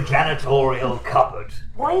check the janitorial cupboard.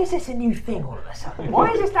 Why is this a new thing all of a sudden?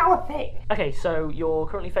 Why is this now a thing? Okay, so you're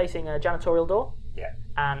currently facing a janitorial door. Yeah.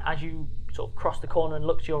 And as you sort of cross the corner and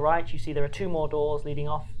look to your right, you see there are 2 more doors leading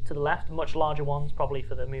off to the left, much larger ones, probably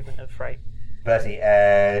for the movement of freight. Bertie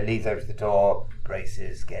leads over to the door,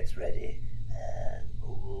 braces, gets ready, and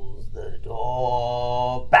pulls the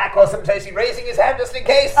door back or something, raising his hand just in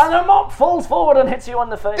case. And the mop falls forward and hits you on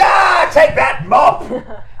the face. Ah, take that, mop!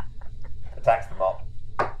 Attacks the mop.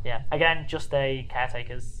 Yeah, again, just a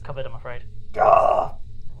caretaker's cupboard, I'm afraid. Ah,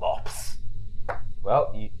 mops.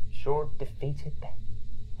 Well, you sure defeated the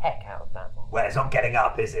heck out of that one. Well, it's not getting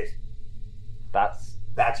up, is it? That's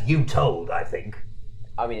you told, I think.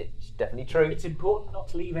 I mean, it's definitely true. It's important not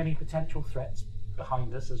to leave any potential threats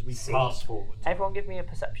behind us as we pass forward. Everyone give me a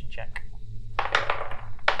perception check.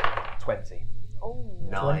 20. Oh.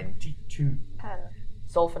 9. 22. 10.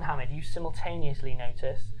 Zolf and Hamid, you simultaneously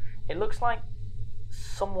notice it looks like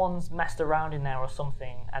someone's messed around in there or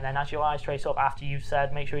something, and then as your eyes trace up after you've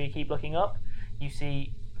said make sure you keep looking up, you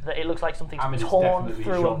see that it looks like something's Hamid is torn definitely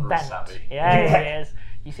through a genre vent. savvy. Yeah, it is.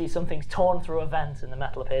 You see something's torn through a vent and the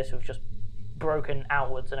metal appears to have just broken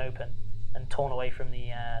outwards and open and torn away from the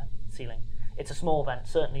ceiling. It's a small vent,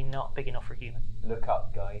 certainly not big enough for a human. Look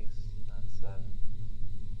up, guys. That's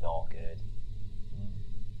not good.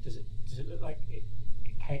 Does it look like it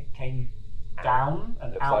came down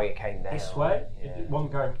and Looks out like it came down. this way? Yeah. It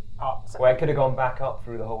wasn't going up. Well, it could have gone back up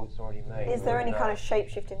through the hole it's already made. Is there any wouldn't kind it? of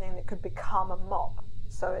shape-shifting thing that could become a mop?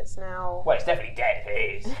 So it's now... Well, it's definitely dead if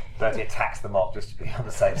it is. Bertie attacks the mop just to be on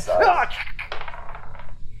the safe side.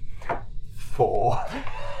 4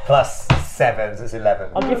 plus 7, so it's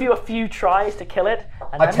 11. I'll give you a few tries to kill it,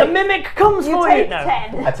 and I then take- the mimic comes You for take you. No.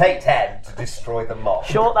 10. I take 10 to destroy the mop.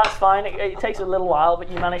 Sure, that's fine. It takes a little while, but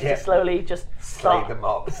you manage Yeah. to slowly just Slay start the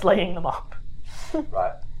mop. slaying the mop.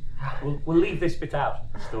 Right. We'll leave this bit out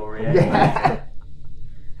of the story. Anyway.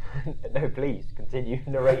 No, please continue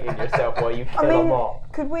narrating yourself while you I kill a mean,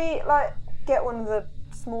 mob. could we, like, get one of the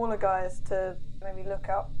smaller guys to maybe look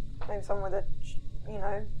up? Maybe someone with a,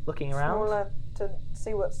 Looking around, smaller to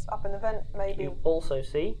see what's up in the vent, maybe. you also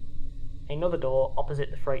see another door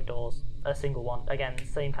opposite the freight doors, a single one. Again,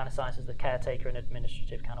 same kind of size as the caretaker and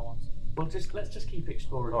administrative kind of ones. Let's just keep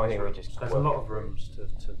exploring. I these think we rooms. just There's a work lot it. of rooms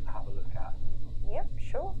to have a look at. Yep,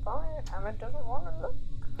 sure, fine. If Hamid doesn't want to look.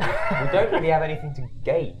 We don't really have anything to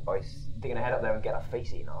gain by sticking a head up there and get our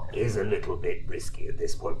face eaten off. It is a little bit risky at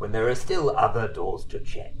this point when there are still other doors to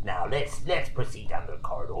check. Now, let's proceed down the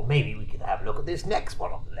corridor. Maybe we can have a look at this next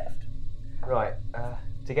one on the left. Right,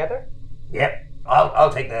 together? Yep.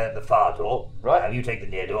 I'll take the far door. Right. Now you take the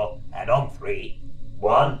near door. And on 3.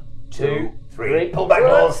 1, 2, 3. Three. Pull back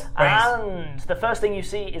doors. And the first thing you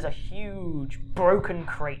see is a huge broken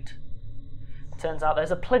crate. Turns out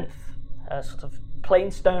there's a plinth, a sort of plain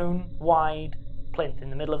stone, wide plinth in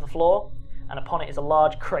the middle of the floor, and upon it is a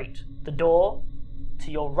large crate. The door to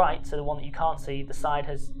your right, so the one that you can't see, the side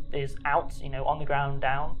is out, on the ground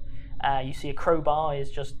down. You see a crowbar is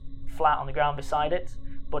just flat on the ground beside it,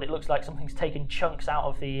 but it looks like something's taken chunks out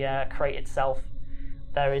of the crate itself.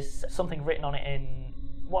 There is something written on it in...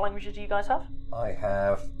 What languages do you guys have? I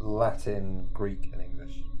have Latin, Greek, and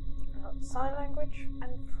English. Sign language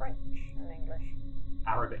and French and English.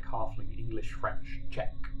 Arabic, Halfling, English, French,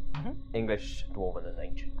 Czech. English, Dwarven, and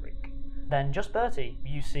Ancient Greek. Then just Bertie,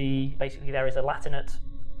 you see basically there is a Latinate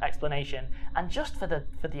explanation, and just for the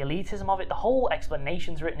elitism of it, the whole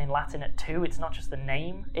explanation's written in Latinate too. It's not just the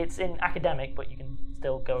name. It's in academic, but you can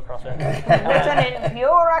still go across it. Written in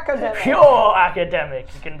pure academic. Pure academic.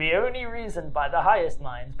 It can be only reasoned by the highest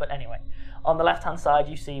minds. But anyway, on the left-hand side,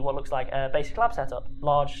 you see what looks like a basic lab setup.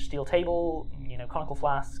 Large steel table, conical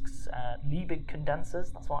flasks, Liebig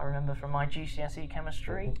condensers. That's what I remember from my GCSE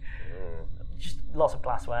chemistry. Just lots of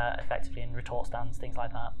glassware, effectively, and retort stands, things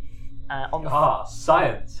like that.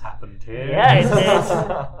 Science happened here. Yeah,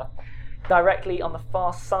 it did. Directly on the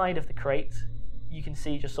far side of the crate, you can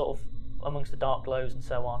see just sort of amongst the dark glows and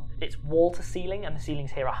so on, it's wall to ceiling, and the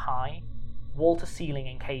ceilings here are high. Wall to ceiling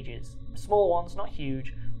in cages. Small ones, not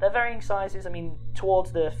huge. They're varying sizes. I mean,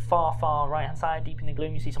 towards the far right-hand side, deep in the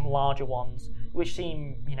gloom, you see some larger ones, which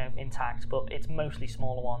seem, intact, but it's mostly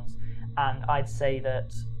smaller ones. And I'd say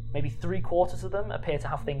that maybe 3/4 of them appear to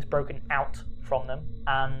have things broken out from them,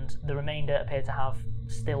 and the remainder appear to have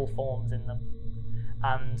still forms in them.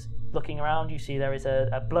 And looking around, you see there is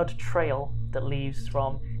a blood trail that leads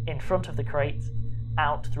from in front of the crate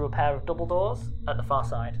out through a pair of double doors at the far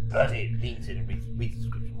side. Bertie leans in and reads the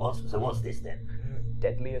description. What's this then?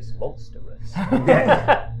 deadliest monstrous.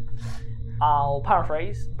 I'll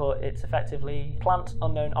paraphrase, but it's effectively plant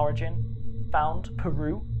unknown origin, found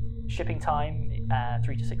Peru, shipping time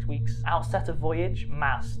 3 to 6 weeks, outset of voyage,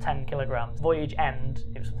 mass 10 kilograms, voyage end,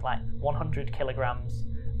 it was something like 100 kilograms,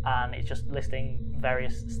 and it's just listing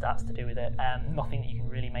various stats to do with it. Nothing that you can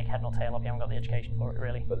really make head nor tail of. You haven't got the education for it,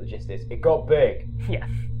 really. But the gist is, it got big. Yeah.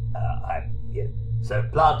 Yeah. So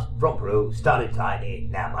plant from Peru, started tiny,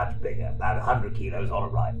 now much bigger, about 100 kilos on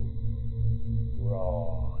arrival.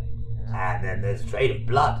 Right. And then there's a trade of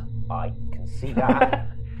blood. I can see that.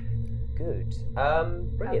 Good.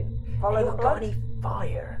 Brilliant. Follow the blood. Any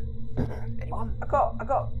fire? Anyone? I've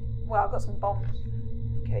got some bombs.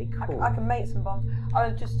 Okay, cool. I can make some bombs. I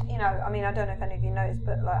was just, I mean, I don't know if any of you noticed,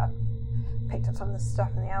 but like I picked up some of the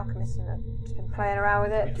stuff in the Alchemist and I've just been playing around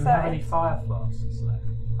with it. Do you have any fire flasks left?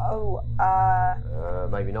 Oh,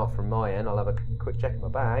 maybe not from my end. I'll have a quick check in my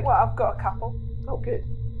bag. well, I've got a couple. Oh, good.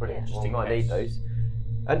 Brilliant. Yeah. Well, we might need those.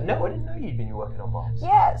 No, I didn't know you'd been working on bombs.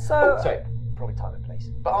 Yeah, so... Oh, sorry. Probably time and place.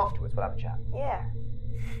 But afterwards, we'll have a chat. Yeah.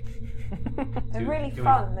 They're really do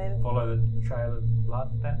fun. We follow the trail of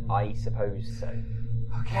blood then? I suppose so.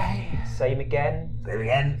 Okay. Same again. Same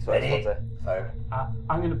again. So I just Ready? want to... So,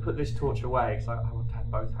 I'm going to put this torch away because I want to have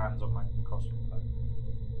both hands on my crossbow.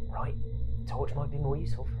 Right. Torch might be more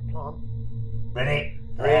useful for a plant. ready?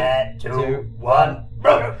 3, 2, 1,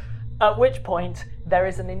 go! At which point, there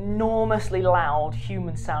is an enormously loud,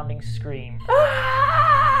 human-sounding scream.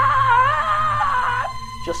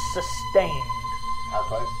 Just sustained. How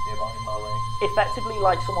close? Nearby? Far away? Effectively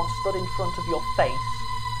like someone stood in front of your face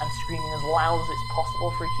and screaming as loud as it's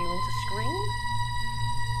possible for a human to scream.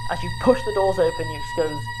 As you push the doors open, you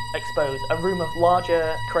expose a room of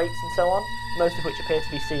larger crates and so on, most of which appear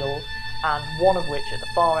to be sealed, and one of which at the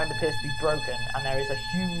far end appears to be broken, and there is a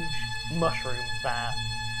huge mushroom there.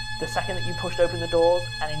 The second that you pushed open the doors,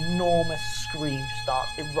 an enormous scream just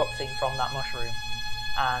starts erupting from that mushroom,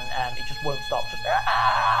 and it just won't stop.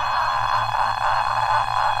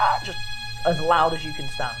 Just as loud as you can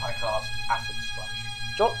stand. I cast Acid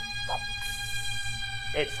Splash. Sure.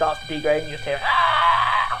 It starts to degrade, and you just hear.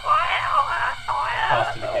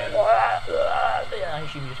 Cast it again. I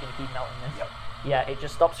assume you're just going to keep melting this. Yep. Yeah, it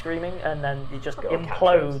just stops screaming, and then it just Got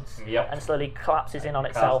implodes Yep. and slowly collapses in on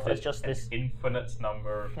itself Cast as just this. infinite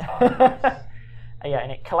number of times. Yeah,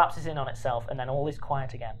 and it collapses in on itself, and then all is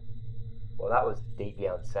quiet again. Well, that was deeply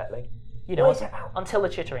unsettling. You know, What is it about? until the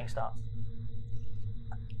chittering starts.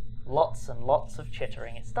 Lots and lots of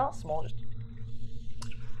chittering. It starts small, just.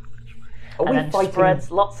 Are and we then fighting? spreads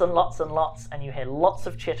lots and lots and lots, and you hear lots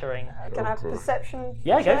of chittering. Can I have perception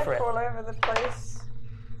Yeah, go check for it. all over the place?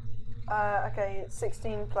 Okay, it's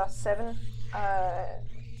 16 plus 7.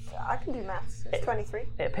 I can do maths. It's 23.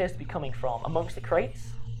 It appears to be coming from amongst the crates,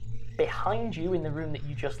 behind you in the room that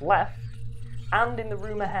you just left, and in the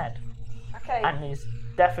room ahead. Okay. And is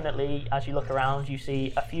definitely, as you look around, you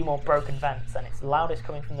see a few more broken vents, and it's loudest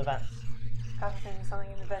coming from the vents. Have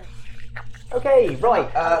something in the vent. Okay,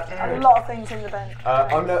 right. A lot of things in the vent.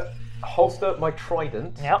 I'm going to holster my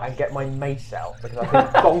trident Yep. and get my mace out, because I think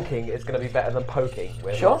bonking is going to be better than poking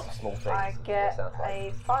with Sure. lots of small things. I get It sounds like.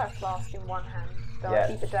 a fire flask in one hand, but Yeah. I'll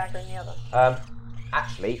keep a dagger in the other.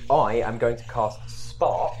 Actually, I am going to cast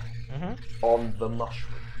Spark on the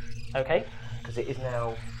mushroom, Okay, because it is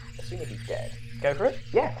now, assuming he's dead. go for it.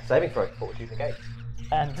 Yeah, saving throw, Fortitude negate.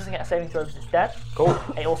 It doesn't get a saving throw because it's dead. Cool.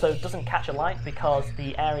 It also doesn't catch a light because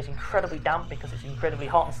the air is incredibly damp because it's incredibly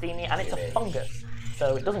hot and steamy, and it's a fungus.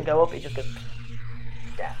 So it doesn't go up, it just goes.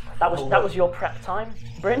 Yeah. That was your prep time,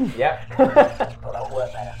 Bryn? Yeah. Well, that'll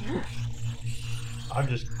work better. I'm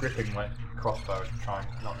just gripping my crossbow and trying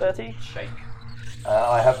not 30. to shake.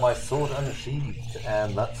 I have my sword unsheathed,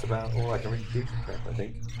 and that's about all I can really do for prep, I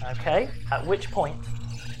think. Okay, at which point,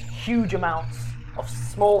 huge amounts of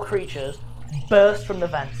small creatures burst from the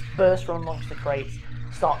vents, burst from amongst the crates,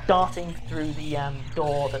 start darting through the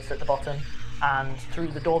door that's at the bottom, and through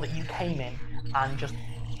the door that you came in, and just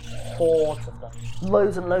hordes of them.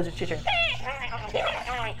 Loads and loads of chittering.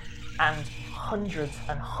 And hundreds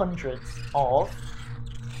of...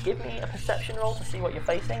 Give me a perception roll to see what you're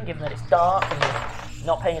facing, given that it's dark and you're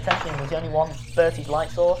not paying attention and there's only one Bertie's light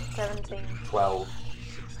source. 17. 12.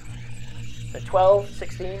 So 12,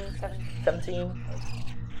 16, 17.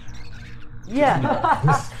 Yeah.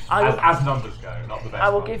 As numbers go, not the best. I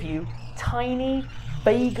will one. give you tiny,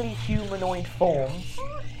 vaguely humanoid forms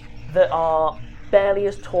that are barely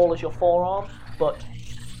as tall as your forearm, but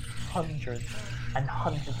hundreds and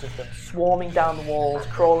hundreds of them swarming down the walls,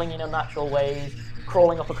 crawling in unnatural ways,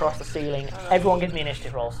 crawling up across the ceiling. Everyone give me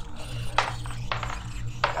initiative rolls.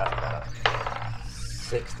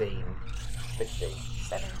 16, 15.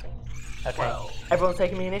 17. Okay. Everyone's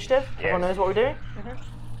taking the initiative? Yes. Everyone knows what we're doing?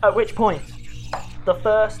 At which point, the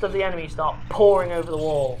first of the enemies start pouring over the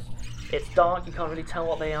walls. It's dark, you can't really tell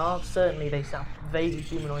what they are. Certainly they sound vaguely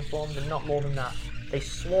humanoid forms and not more than that. They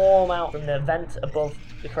swarm out from the vent above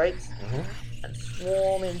the crates and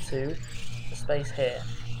swarm into the space here.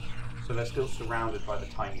 So they're still surrounded by the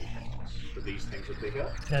tiny things, but these things are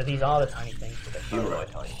bigger? No, these are the tiny things, but they're humanoid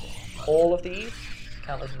tiny things. All of these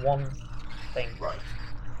count as one thing. Right.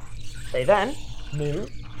 They then move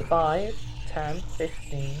 5, 10,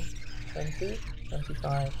 15, 20,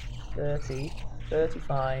 25, 30,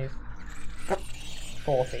 35,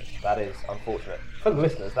 40. That is unfortunate. For the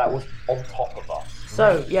listeners, that was on top of us.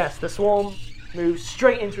 So, yes, the swarm moves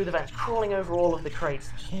straight in through the vents, crawling over all of the crates,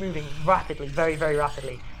 just moving rapidly, very, very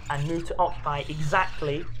rapidly, and move to occupy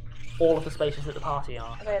exactly all of the spaces that the party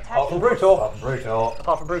are. Are they attacking? Apart from Brutor.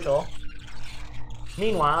 Apart from Brutor.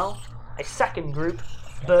 Meanwhile, a second group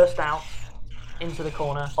burst out into the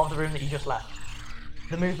corner of the room that you just left.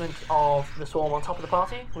 The movement of the swarm on top of the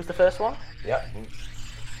party was the first one. Yep.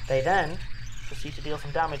 They then proceed to deal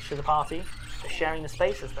some damage to the party for sharing the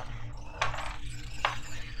space as them.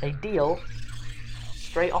 They deal,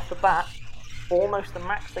 straight off the bat, almost the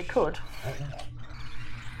max they could.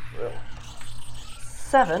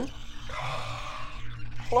 7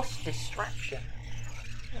 plus distraction.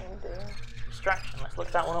 Oh dear. Distraction, let's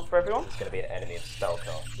look that one up for everyone. It's going to be an enemy of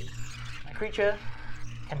spellcasting. A creature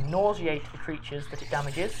can nauseate the creatures that it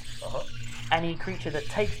damages. Any creature that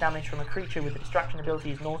takes damage from a creature with the distraction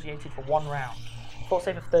ability is nauseated for 1 round. Fort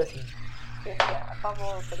save of 13. Yeah, above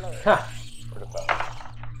or below. Ha! Would have thought.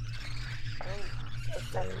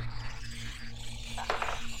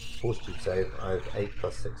 Fortitude save. I have 8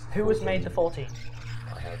 plus 6. Who has made the 14?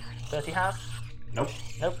 I have. 30 has? Nope.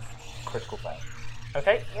 Nope. Critical fail.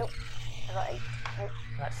 Okay. Yep. I got 8. Nope.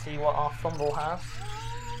 Let's see what our fumble has.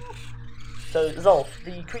 So, Zolf,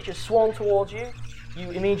 the creatures swarm towards you.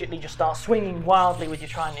 You immediately just start swinging wildly with your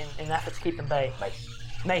trident in an effort to keep them bay.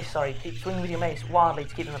 Mace, sorry. Keep swinging with your mace wildly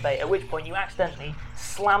to keep them at bay. At which point you accidentally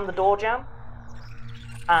slam the door jam,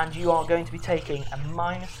 and you are going to be taking a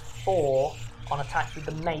 -4 on attacks with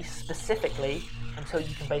the mace specifically until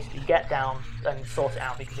you can basically get down and sort it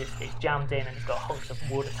out, because it's jammed in and it's got hunks of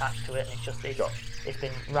wood attached to it, and it's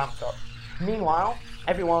been ramped up. Meanwhile,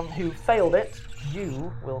 everyone who failed it,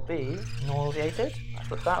 you will be nauseated. Let's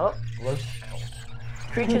look that up. Roast out.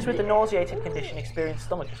 Creatures with the nauseated condition experience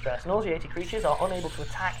stomach distress. Nauseated creatures are unable to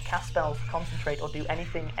attack, cast spells, concentrate, or do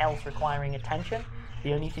anything else requiring attention.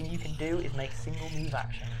 The only thing you can do is make single move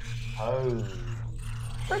actions. Oh.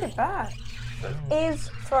 Pretty bad. Is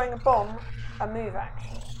throwing a bomb a move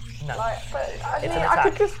action? No. But I It's mean, an I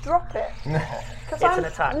could attack. just drop it. Because It's I'm an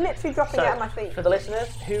attack. literally dropping So, it at my feet. for the listeners,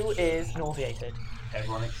 who is nauseated?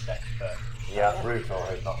 Everyone except Bert. Yeah, Brutor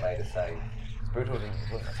has not made a save. Brutor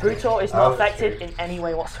didn't. Brutor is not affected in any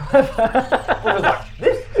way whatsoever.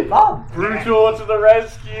 This is fun. Brutor to the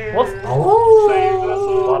rescue! What's Saved us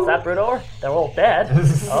all. What's that, Brutor? They're all dead.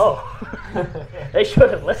 Oh. They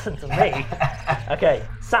should have listened to me. Okay,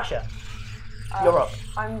 Sasha, you're up.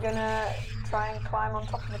 I'm gonna try and climb on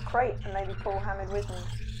top of the crate and maybe pull Hamid with me.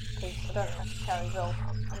 Because I don't have to carry Zolf.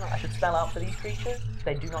 I should spell out for these creatures,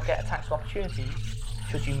 they do not get attacks of opportunity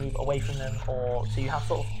should you move away from them, or so you have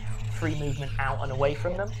sort of free movement out and away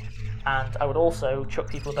from them. And I would also chuck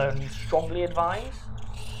people though and strongly advise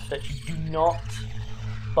that you do not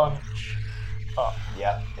bunch up.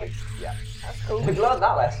 Yeah. That's cool. We've learned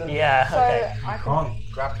that lesson. Yeah, So okay. I You can.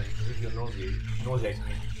 can't grab them because if you're nauseated,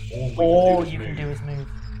 All you can do is move.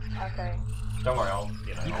 Okay. Don't worry,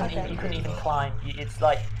 You couldn't even climb. It's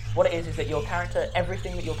like, what it is that your character,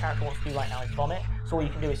 everything that your character wants to do right now is vomit, so all you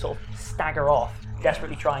can do is sort of stagger off,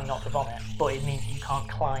 desperately trying not to vomit, but it means you can't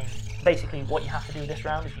climb. Basically, what you have to do this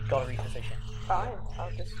round is you've got to reposition. Fine.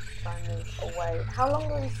 I'll just try and move away. How long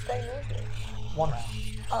will he stay nauseous? 1 round.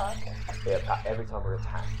 Oh, okay. Yeah, every time we're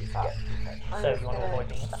attacked, you get attacked. I'm So just you want to gonna- avoid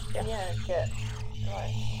being attacked. Yeah. Yeah, get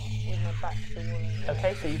right with my back to the wall. and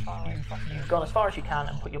Okay, so you've gone as far as you can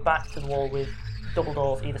and put your back to the wall with double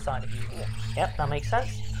doors either side of you. Yeah. Yep, that makes sense.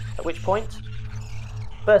 At which point,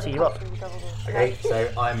 Bertie, you're up. Okay,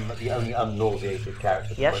 so I'm the only unnauseated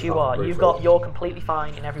character. Yes, you are. You're completely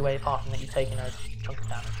fine in every way apart from that you've taken a chunk of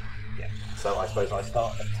damage. Yeah. So I suppose I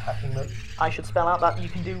start attacking them. I should spell out that you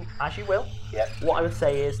can do as you will. Yep. What I would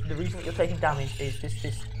say is the reason that you're taking damage is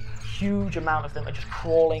this huge amount of them are just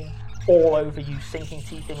crawling all over you, sinking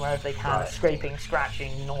teeth in wherever they can, Right. scraping,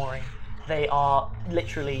 scratching, gnawing. They are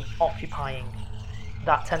literally occupying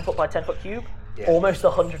that 10 foot by 10 foot cube Yeah. almost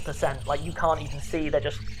 100%. Like you can't even see, they're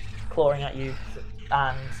just clawing at you.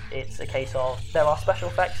 and it's a case of there are special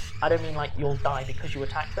effects. I don't mean like you'll die because you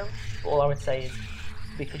attack them, but all I would say is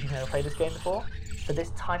because you've never played this game before, for this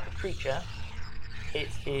type of creature, it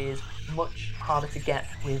is much harder to get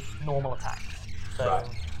with normal attacks. So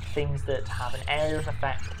things that have an area of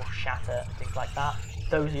effect or shatter and things like that,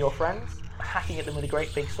 those are your friends. Hacking at them with a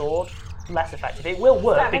great big sword, less effective. It will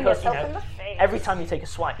work because every time you take a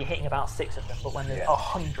swipe, you're hitting about 6 of them, but when there's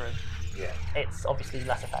 100, it's obviously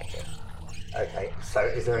less effective. Okay, so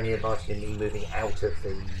is there any advantage in me moving out of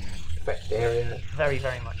the affected area? Very,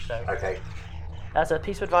 very much so. Okay. As a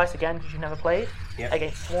piece of advice, again, because you've never played,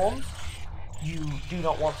 against swarms, you do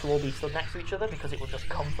not want to all be stood next to each other because it will just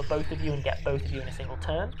come for both of you and get both of you in a single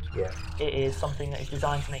turn. Yeah. It is something that is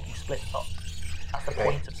designed to make you split up. That's the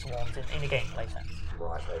point of swarms in a gameplay sense.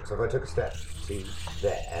 Right, so if I took a step to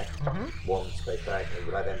there, one space diagonally,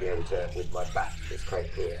 would I then be able to, with my back to this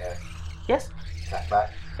crate here, yes, attack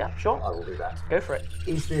back? Yeah, sure. I will do that. Go for it.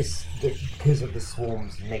 Is this, because of the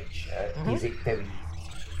swarm's nature, is it very easy?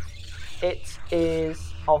 It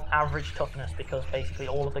is of average toughness because basically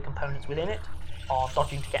all of the components within it are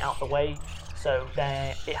dodging to get out of the way, so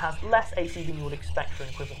it has less AC than you would expect for an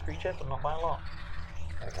equivalent creature, but not by a lot.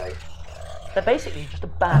 Okay. They're basically just a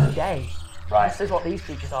bad day. Right. This is what these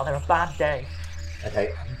creatures are, they're a bad day.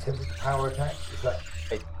 Okay, in terms of the power attack, is that...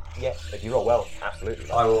 Yes, if you roll well,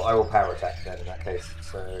 absolutely. I will power attack then in that case.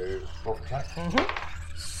 So, roll for attack?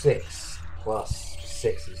 6 plus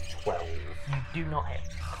 6 is 12. You do not hit.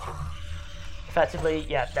 Effectively,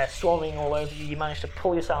 they're swarming all over you. You manage to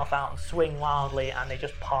pull yourself out and swing wildly, and they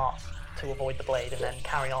just part to avoid the blade and then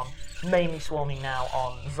carry on. Mainly swarming now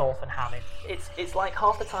on Zolf and Hamid. It's like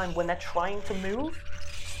half the time when they're trying to move,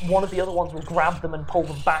 one of the other ones will grab them and pull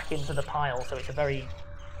them back into the pile, so it's a very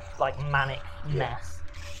manic mess.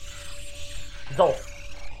 Zolf.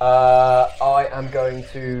 I am going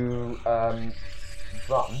to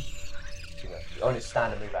run. Only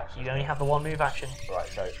standard move action. You only have the one move action. Right,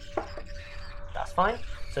 so that's fine.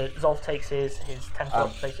 So Zolf takes his 10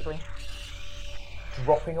 foot basically.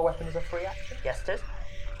 Dropping a weapon is a free action? Yes, it is.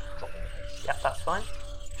 Yep, that's fine.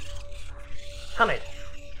 Hamid,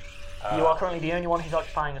 you are currently the only one who's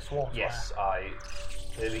occupying a swarm. Yes, I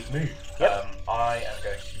clearly move. Yep. I am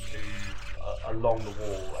going to move along the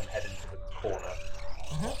wall and head into the corner.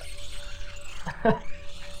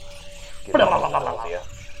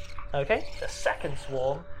 Okay, the second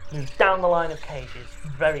swarm moves down the line of cages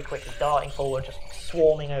very quickly, darting forward, just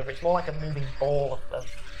swarming over. It's more like a moving ball of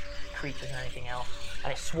creatures than anything else.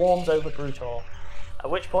 And it swarms over Brutor, at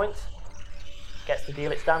which point it gets to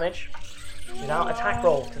deal its damage without attack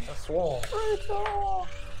rolls because it's a swarm.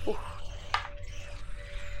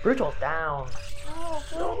 Brutor's down.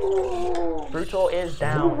 Brutor is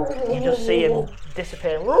down. You just see him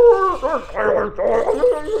disappear.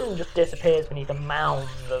 Just disappears beneath a mound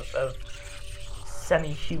of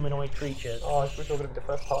semi-humanoid creatures. Oh, is Brutor going to be the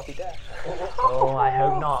first party death? Oh, I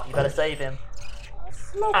hope not. You better save him.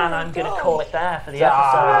 And I'm going to call it there for the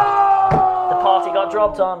episode. The party got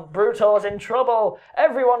dropped on. Brutor's in trouble.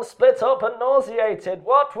 Everyone split up and nauseated.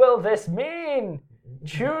 What will this mean?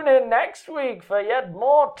 Tune in next week for yet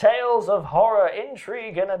more tales of horror,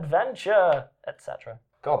 intrigue, and adventure, etc.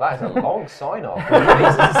 God, that is a long sign-off.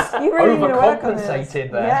 You really need to work on this.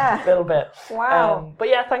 Overcompensated there. Yeah. A little bit. Wow. But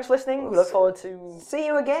yeah, thanks for listening. We look forward to... See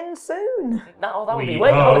you again soon. That would be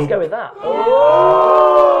way cool. Let's go with that.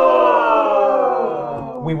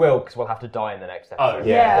 We will, because we'll have to die in the next episode.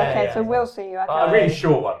 Okay, so we'll see you. Okay. A really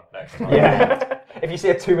short one next time. Yeah. If you see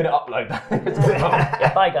a 2-minute upload,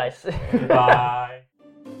 Bye, guys. Bye.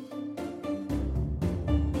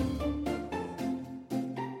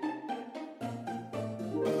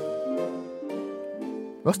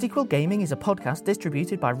 Rusty Quill Gaming is a podcast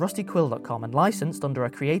distributed by rustyquill.com and licensed under a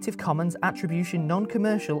Creative Commons Attribution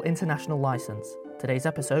Non-Commercial International License. Today's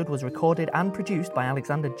episode was recorded and produced by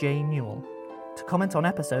Alexander J. Newell. To comment on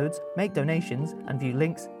episodes, make donations, and view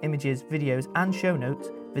links, images, videos, and show notes,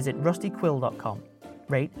 visit rustyquill.com.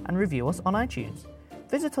 Rate and review us on iTunes.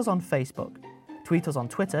 Visit us on Facebook. Tweet us on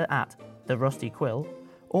Twitter at @TheRustyQuill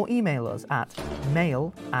or email us at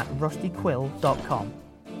mail@rustyquill.com.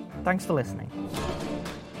 Thanks for listening.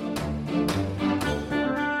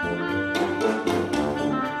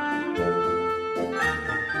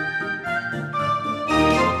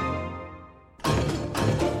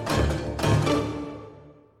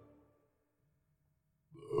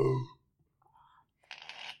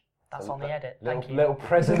 That's on the edit. Little, Thank you. little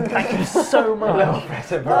present. Thank you so much. Little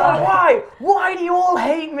present. Why? Why do you all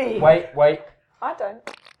hate me? Wait. I don't.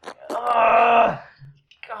 God,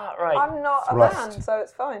 right. I'm not a Thrust. man, so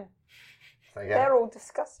it's fine. Say again. They're all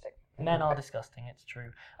disgusting. Men are disgusting, it's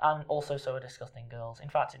true. And also so are disgusting girls. In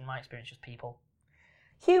fact, in my experience, just people.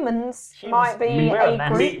 Humans might be We're a a mess.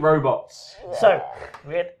 group. Meet robots. So,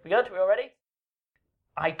 we good? We all ready?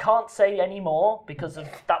 I can't say any more because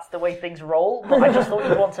that's the way things roll, but I just thought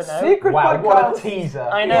you'd want to know. Secret Wow, podcast. what a teaser.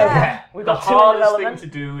 I know. Yeah. We've The got two in hardest development. thing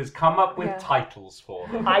to do is come up with titles for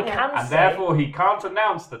them. I can And say... therefore he can't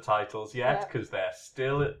announce the titles yet because they're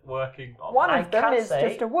still working on One them. of them can is say-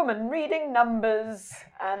 just a woman reading numbers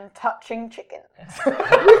and touching chickens.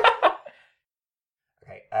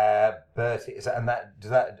 Okay, Bertie, does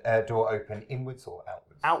that door open inwards or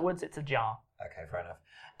outwards? Outwards, it's ajar. Okay, fair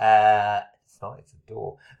enough. It's not. It's a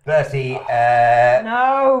door. Bertie.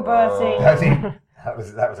 No, Bertie. Bertie. That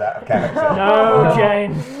was out of character. No,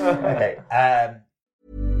 Jane. Okay.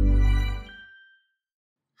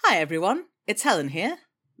 Hi everyone, it's Helen here,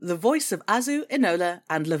 the voice of Azu, Enola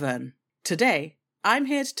and Laverne. Today, I'm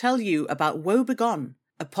here to tell you about Woe Begone,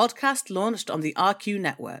 a podcast launched on the RQ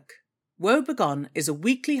network. Woe Begone is a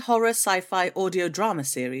weekly horror sci-fi audio drama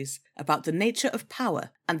series about the nature of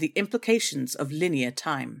power and the implications of linear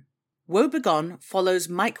time. Woe Begone follows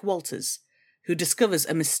Mike Walters, who discovers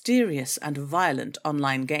a mysterious and violent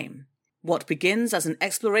online game. What begins as an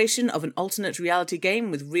exploration of an alternate reality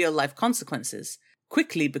game with real-life consequences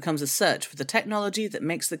quickly becomes a search for the technology that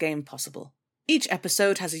makes the game possible. Each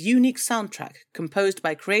episode has a unique soundtrack composed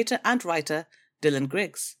by creator and writer Dylan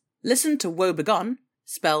Griggs. Listen to Woe Begone,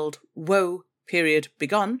 spelled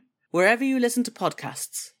Woe.Begone, wherever you listen to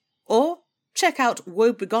podcasts. Or check out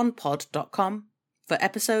woebegonepod.com for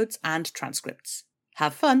episodes and transcripts.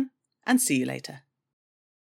 Have fun, and see you later.